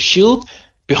Muslims is a shield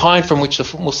behind from which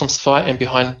the Muslims fight and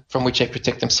behind from which they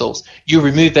protect themselves. You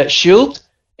remove that shield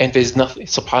and there's nothing.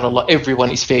 SubhanAllah,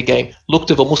 everyone is fair game. Look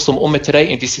to the Muslim Ummah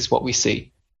today and this is what we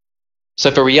see. So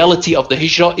the reality of the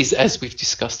Hijrah is as we've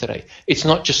discussed today. It's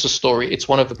not just a story. It's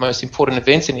one of the most important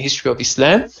events in the history of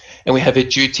Islam, and we have a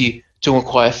duty to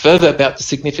inquire further about the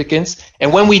significance.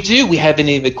 And when we do, we have an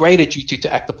even greater duty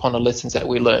to act upon the lessons that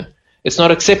we learn. It's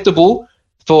not acceptable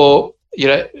for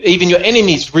even your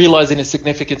enemies realizing the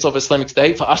significance of Islamic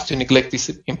State for us to neglect this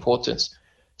importance.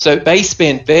 So they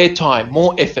spend their time,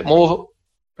 more effort, more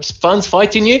funds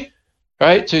fighting you,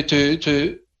 right,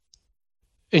 to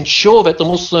ensure that the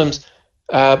Muslims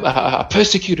are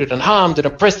persecuted and harmed and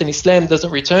oppressed and Islam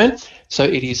doesn't return. So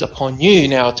it is upon you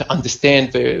now to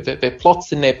understand their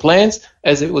plots and their plans,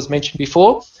 as it was mentioned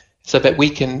before, so that we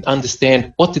can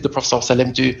understand what did the Prophet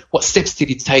ﷺ do, what steps did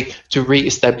he take to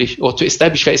re-establish or to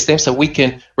establish Islam, so we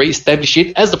can re-establish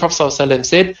it. As the Prophet ﷺ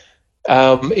said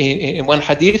in one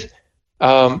hadith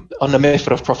on the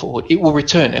method of prophethood, it will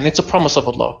return, and it's a promise of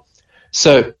Allah.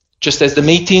 So just as the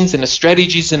meetings and the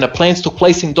strategies and the plans took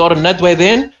place in Dar al-Nadwa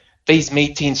then, these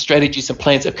meetings, strategies and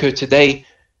plans occur today,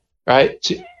 right,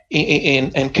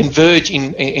 and converge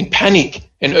in panic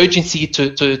and urgency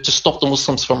to stop the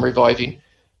Muslims from reviving.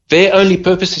 Their only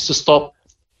purpose is to stop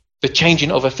the changing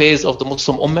of affairs of the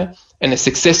Muslim Ummah and the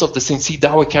success of the sincere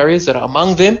da'wah carriers that are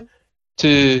among them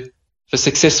to the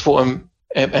successful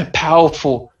and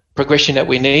powerful progression that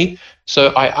we need. So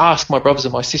I ask my brothers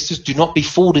and my sisters, do not be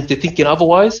fooled into thinking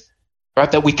otherwise, right,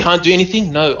 that we can't do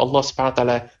anything. No, Allah subhanahu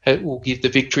wa ta'ala will give the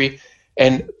victory.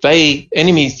 And your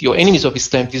enemies of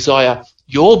Islam desire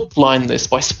your blindness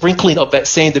by sprinkling of that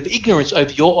sand of ignorance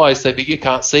over your eyes so that you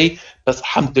can't see. But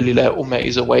alhamdulillah, Ummah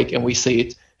is awake and we see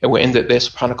it. And we end it there.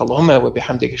 Subhanakallahumma wa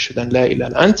bihamdika ashhadu an la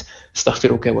ilaha illa ant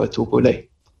astaghfiruka wa atubu ilayk.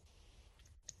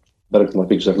 Barakallahu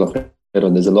feek, jazakallahu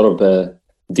khairan. There's a lot of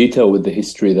detail with the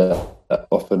history that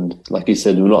often, like you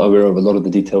said, we're not aware of a lot of the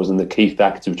details and the key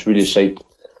facts which really shape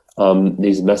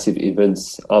these massive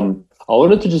events. I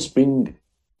wanted to just bring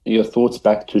your thoughts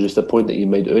back to just a point that you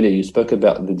made earlier. You spoke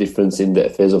about the difference in the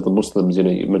affairs of the Muslims. You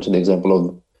mentioned the example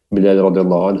of Bilal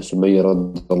radiallahu anhu, Sumayya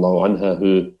radiallahu anha,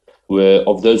 who were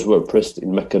of those who were oppressed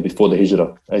in Mecca before the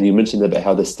Hijrah. And you mentioned about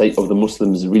how the state of the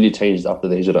Muslims really changed after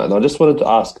the Hijrah. And I just wanted to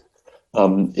ask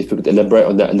if you could elaborate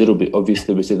on that a little bit.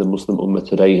 Obviously, we see the Muslim Ummah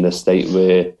today in a state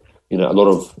where, you know, a lot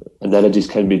of analogies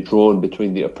can be drawn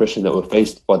between the oppression that were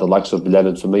faced by the likes of Bilal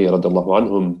and Sumayya radiallahu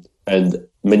anhum and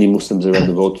many Muslims around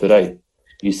the world today.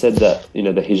 You said that, you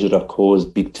know, the Hijrah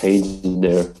caused big changes in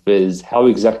their affairs. How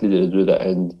exactly did it do that,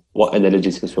 and what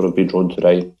analogies can sort of be drawn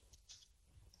today?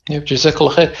 Yeah,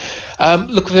 Jazakallah khair.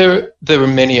 Look, there are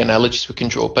many analogies we can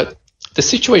draw, but the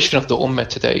situation of the Ummah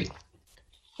today,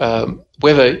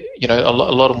 whether, you know, a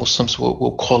lot of Muslims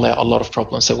will call out a lot of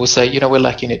problems. So we'll say, you know, we're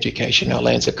lacking education, our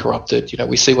lands are corrupted, you know,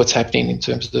 we see what's happening in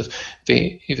terms of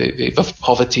the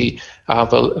poverty,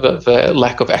 the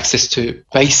lack of access to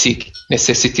basic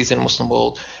necessities in the Muslim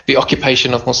world, the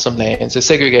occupation of Muslim lands, the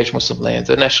segregation of Muslim lands,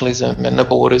 the nationalism and the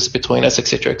borders between us,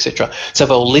 etc., etc. So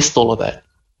they'll list all of that,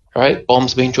 right?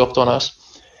 Bombs being dropped on us.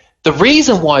 The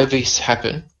reason why this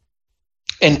happened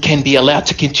and can be allowed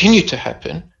to continue to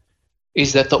happen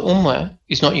is that the Ummah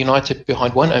is not united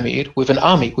behind one Amir with an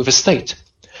army, with a state.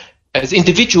 As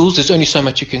individuals, there's only so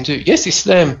much you can do. Yes,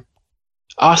 Islam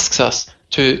asks us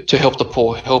to help the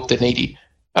poor, help the needy,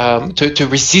 to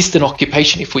resist an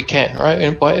occupation if we can, right?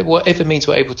 And by whatever means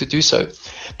we're able to do so.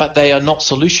 But they are not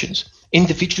solutions.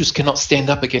 Individuals cannot stand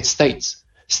up against states.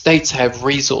 States have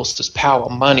resources, power,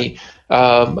 money,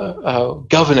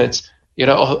 governance, you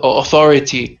know,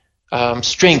 authority,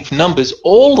 strength, numbers,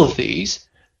 all of these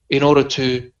in order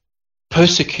to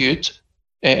persecute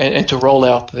and to roll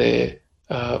out their,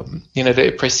 you know, their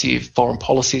oppressive foreign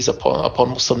policies upon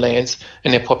Muslim lands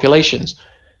and their populations.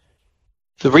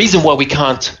 The reason why we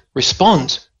can't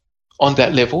respond on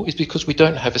that level is because we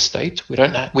don't have a state. We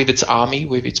don't have, with its army,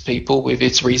 with its people, with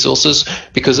its resources,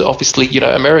 because obviously, you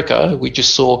know, America, we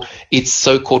just saw its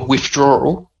so-called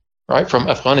withdrawal, right, from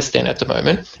Afghanistan at the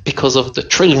moment because of the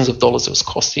trillions of dollars it was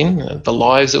costing, the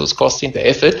lives it was costing, the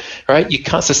effort, right? You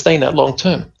can't sustain that long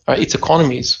term, right? Its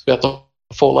economy is about to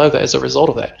fall over as a result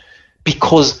of that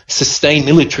because sustained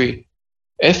military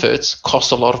efforts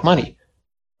cost a lot of money.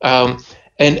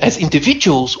 And as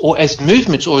individuals or as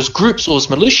movements or as groups or as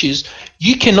militias,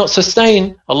 you cannot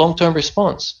sustain a long-term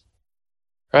response,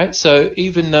 right? So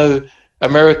even though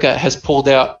America has pulled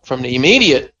out from the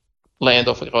immediate land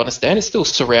of Afghanistan, it still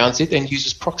surrounds it and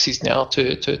uses proxies now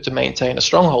to maintain a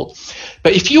stronghold.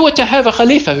 But if you were to have a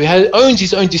Khalifa who owns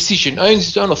his own decision, owns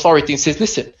his own authority and says,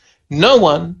 listen, no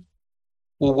one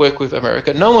will work with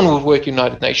America, no one will work with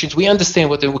United Nations, we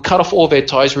understand what they will cut off all their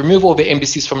ties, remove all their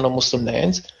embassies from the Muslim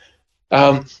lands,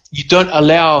 you don't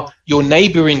allow your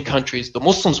neighboring countries, the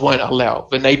Muslims won't allow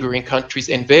the neighboring countries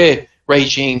and their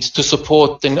regimes to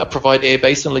support and provide air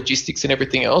base and logistics and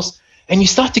everything else, and you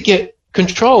start to get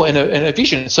control and a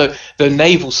vision. So the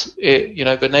naval, you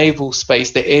know, the naval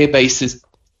space, the air bases,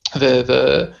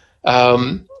 the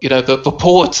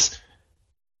ports,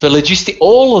 the logistic,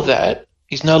 all of that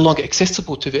is no longer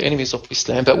accessible to the enemies of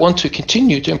Islam that want to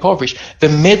continue to impoverish. The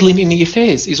meddling in the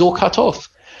affairs is all cut off.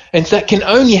 And that can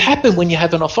only happen when you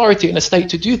have an authority in a state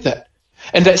to do that.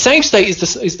 And that same state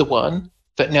is the one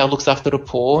that now looks after the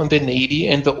poor and the needy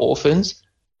and the orphans,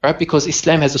 right? Because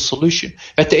Islam has a solution.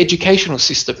 But the educational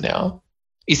system now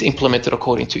is implemented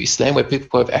according to Islam, where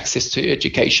people have access to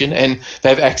education and they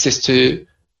have access to,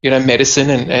 you know, medicine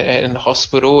and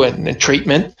hospital and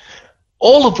treatment,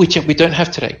 all of which we don't have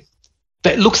today.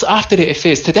 That looks after their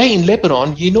affairs. Today in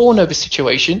Lebanon, you all know the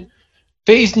situation.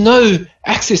 There is no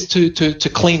access to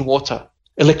clean water.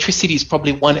 Electricity is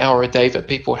probably 1 hour a day that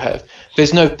people have.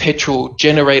 There's no petrol,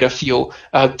 generator fuel,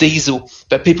 diesel,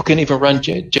 that people can even run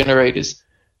generators,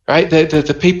 right?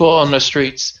 The people on the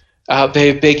streets,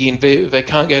 they're begging, they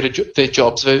can't go to their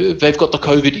jobs, they've got the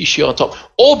COVID issue on top,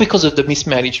 all because of the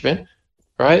mismanagement,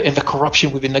 right, and the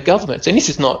corruption within the governments. And this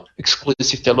is not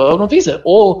exclusive to Lebanon, these are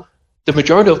all the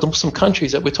majority of the Muslim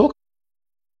countries that we're talking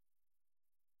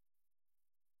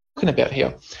about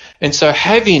here. And so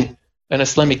having an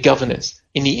Islamic governance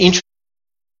in the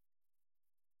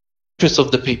interest of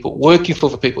the people, working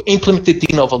for the people, implement the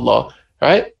deen of Allah,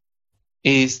 right,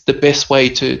 is the best way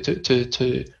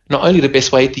to not only the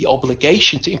best way, the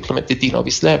obligation to implement the deen of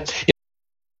Islam.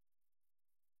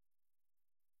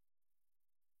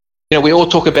 You know, we all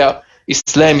talk about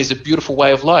Islam is a beautiful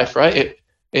way of life, right?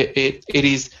 It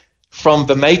is from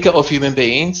the maker of human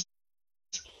beings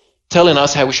telling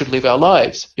us how we should live our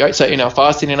lives, right? So in our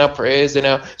fasting, in our prayers, in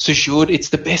our sujood, it's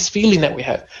the best feeling that we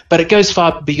have. But it goes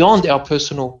far beyond our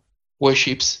personal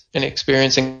worships and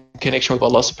experience and connection with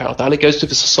Allah subhanahu wa ta'ala. It goes to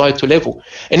the societal level.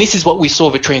 And this is what we saw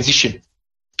the transition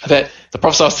that the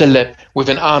Prophet ﷺ, with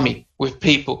an army, with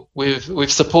people,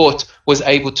 with support, was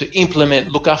able to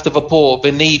implement, look after the poor,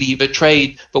 the needy, the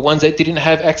trade, the ones that didn't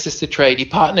have access to trade. He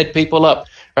partnered people up,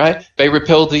 right? They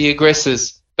repelled the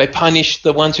aggressors. They punished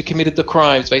the ones who committed the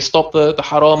crimes. They stopped the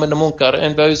haram and the munkar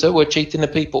and those that were cheating the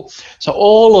people. So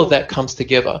all of that comes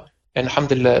together. And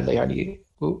alhamdulillah,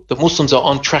 the Muslims are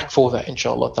on track for that,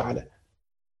 inshallah ta'ala.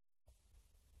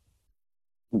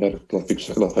 I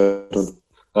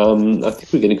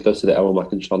think we're getting close to the hour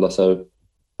mark, inshallah, so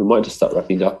we might just start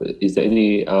wrapping up. Is there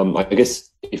any, I guess,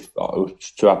 if to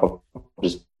wrap up,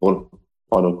 just one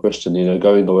final question,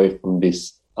 going away from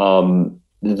this,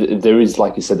 there is,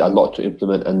 like you said, a lot to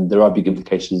implement, and there are big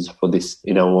implications for this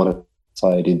in our modern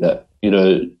society that,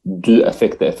 do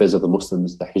affect the affairs of the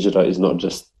Muslims. The hijrah is not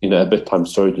just, a bedtime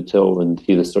story to tell and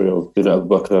hear the story of, Abu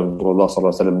Bakr and Allah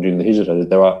sallallahu alaihi wasallam during the hijrah.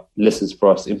 There are lessons for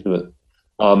us to implement.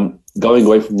 Going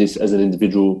away from this as an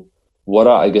individual, what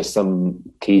are, I guess, some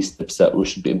key steps that we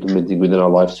should be implementing within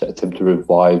our lives to attempt to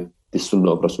revive the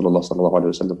sunnah of Rasulullah sallallahu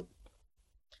alaihi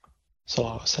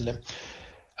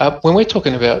wasallam? When we're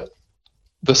talking about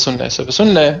the sunnah, so the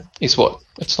sunnah is what?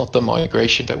 It's not the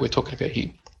migration that we're talking about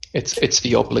here. It's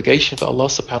the obligation that Allah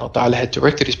subhanahu wa ta'ala had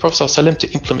directed His Prophet sallallahu alaihi wasallam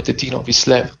to implement the deen of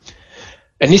Islam.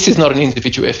 And this is not an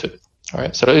individual effort. All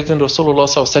right? So even Rasulullah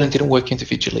sallallahu alaihi wasallam didn't work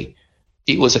individually.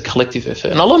 It was a collective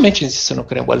effort. And Allah mentions this in the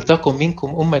Quran, وَلْتَكُمْ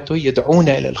مِنْكُمْ أُمَّةٌ يَدْعُونَ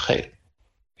إِلَى الْخَيْرِ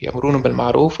يَأْمُرُونَ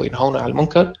بِالْمَعْرُوفِ وَيَنْهَوْنَ عَنِ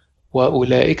الْمُنْكَرِ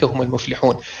وَأُولَٰئِكَ هُمُ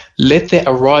الْمُفْلِحُونَ. Let there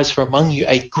arise from among you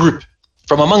a group,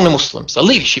 from among the Muslims, a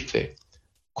leadership there,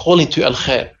 calling to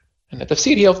al-khair. And the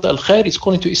tafsir of the al-khair is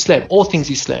calling to Islam, all things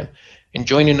Islam,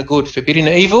 enjoining the good, forbidding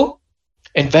the evil,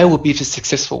 and they will be the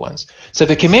successful ones. So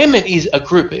the commandment is a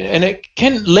group, and it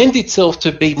can lend itself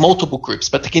to be multiple groups,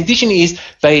 but the condition is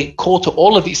they call to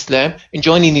all of Islam and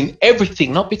joining in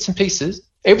everything, not bits and pieces,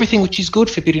 everything which is good,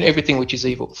 forbidding everything which is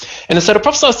evil. And so the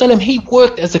Prophet ﷺ, he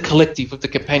worked as a collective with the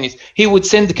companions. He would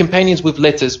send the companions with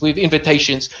letters, with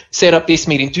invitations, set up this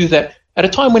meeting, do that. At a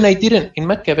time when they didn't, in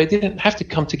Mecca, they didn't have to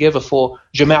come together for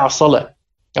Jama'ah Salah.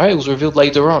 Right? It was revealed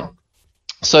later on.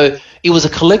 So it was a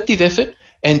collective effort.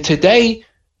 And today,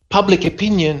 public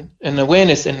opinion and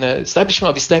awareness and the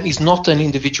establishment of Islam is not an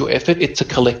individual effort, it's a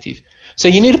collective. So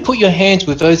you need to put your hands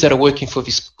with those that are working for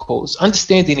this cause,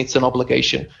 understanding it's an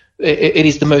obligation. It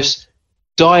is the most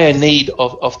dire need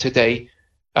of today.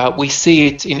 We see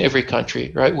it in every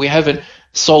country, right? We haven't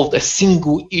solved a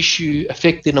single issue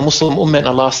affecting the Muslim Ummah in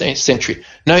the last century.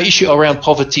 No issue around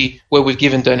poverty where we've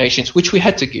given donations, which we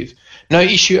had to give. No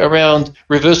issue around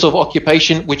reversal of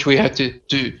occupation, which we had to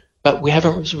do. But we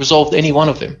haven't resolved any one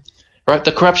of them, right?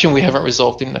 The corruption we haven't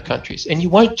resolved in the countries. And you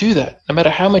won't do that, no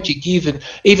matter how much you give, and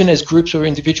even as groups or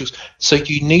individuals. So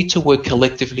you need to work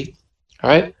collectively, all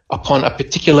right, upon a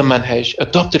particular manhaj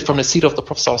adopted from the seed of the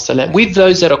Prophet ﷺ, with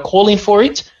those that are calling for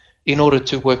it in order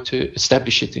to work to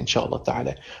establish it, inshallah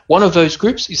ta'ala. One of those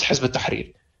groups is Hizb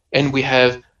ut-Tahrir. And we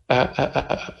have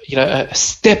a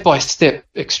step-by-step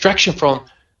extraction from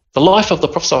the life of the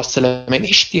Prophet ﷺ, an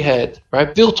ijtihad,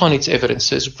 right, built on its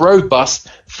evidences, robust,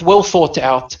 well thought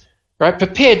out, right,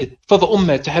 prepared for the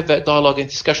Ummah to have that dialogue and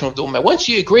discussion with the Ummah. Once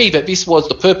you agree that this was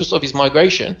the purpose of his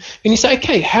migration, then you say,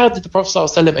 okay, how did the Prophet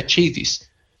ﷺ achieve this?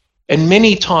 And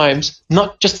many times,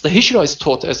 not just the Hijrah is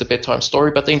taught as a bedtime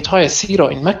story, but the entire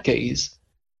Seerah in Mecca is.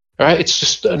 Right? It's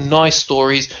just nice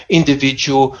stories,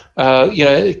 individual,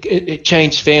 it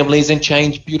changed families and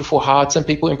changed beautiful hearts, and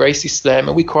people embrace Islam,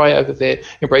 and we cry over their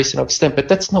embracing of Islam. But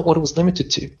that's not what it was limited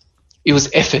to. It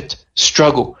was effort,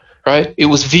 struggle, right? It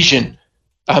was vision,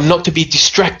 not to be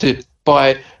distracted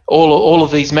by all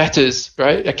of these matters,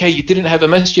 right? Okay, you didn't have a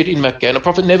masjid in Mecca, and the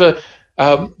Prophet never,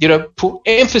 put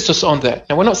emphasis on that.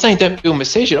 Now, we're not saying don't build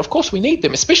masjid. Of course, we need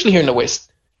them, especially here in the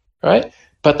West, right?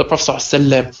 But the Prophet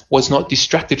ﷺ was not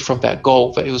distracted from that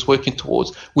goal that he was working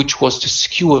towards, which was to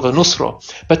secure the Nusra.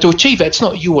 But to achieve that, it's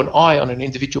not you and I on an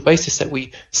individual basis that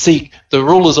we seek. The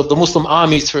rulers of the Muslim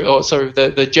armies,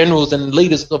 the generals and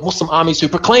leaders of Muslim armies who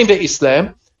proclaim their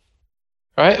Islam,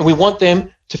 right? And we want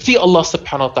them to fear Allah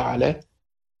subhanahu wa ta'ala,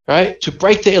 right? To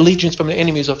break their allegiance from the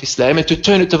enemies of Islam and to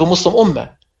turn it to the Muslim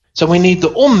Ummah. So we need the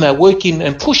Ummah working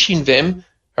and pushing them,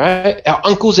 right? Our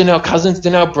uncles and our cousins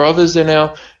and our brothers and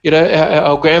our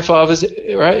grandfathers,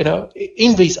 right?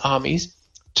 In these armies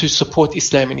to support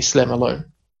Islam and Islam alone.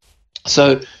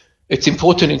 So it's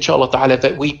important, inshallah ta'ala,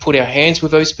 that we put our hands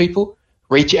with those people,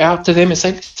 reach out to them and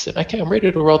say, listen, okay, I'm ready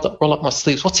to roll up my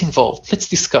sleeves. What's involved? Let's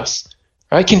discuss.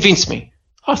 All right? Convince me.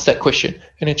 Ask that question.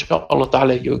 And inshallah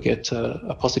ta'ala, you'll get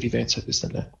a positive answer.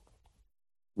 Bismillah.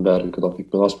 Barakallahu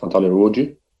fiik. Allah subhanahu wa ta'ala reward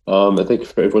you. I thank you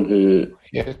for everyone who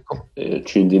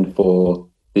tuned in for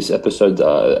this episode.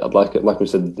 Like we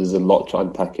said, there's a lot to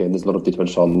unpack here, and there's a lot of detail,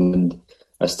 inshallah, and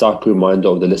a stark reminder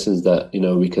of the lessons that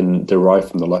we can derive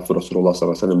from the life of Rasulullah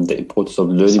sallallahu alaihi wasallam, the importance of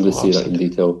learning the seerah in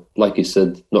detail. Like you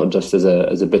said, not just as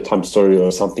a bedtime story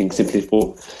or something simply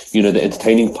for the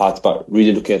entertaining part, but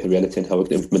really looking at the reality and how we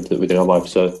can implement it within our life.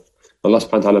 So Allah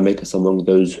subhanahu wa ta'ala make us among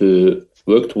those who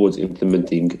work towards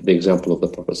implementing the example of the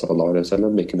Prophet sallallahu alaihi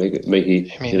wasallam. May he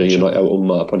unite our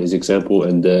ummah upon his example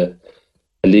and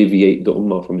alleviate the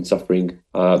ummah from its suffering.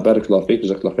 Barakallahu feek,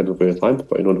 jazakallahu khairan for your time.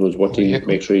 For anyone who's watching,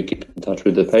 make sure you keep in touch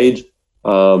with the page.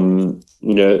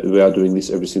 We are doing this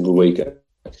every single week,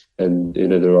 and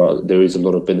there is a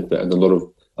lot of benefit and a lot of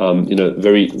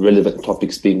very relevant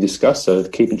topics being discussed. So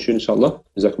keep in tune, inshallah.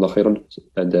 Jazakallahu khairan,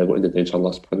 and we'll end it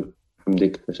inshallah. Subhanahu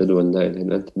وبحمدك نشهد أن لا إله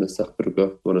إلا أنت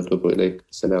نستغفرك ونتوب إليك.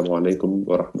 السلام عليكم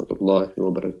ورحمة الله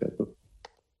وبركاته.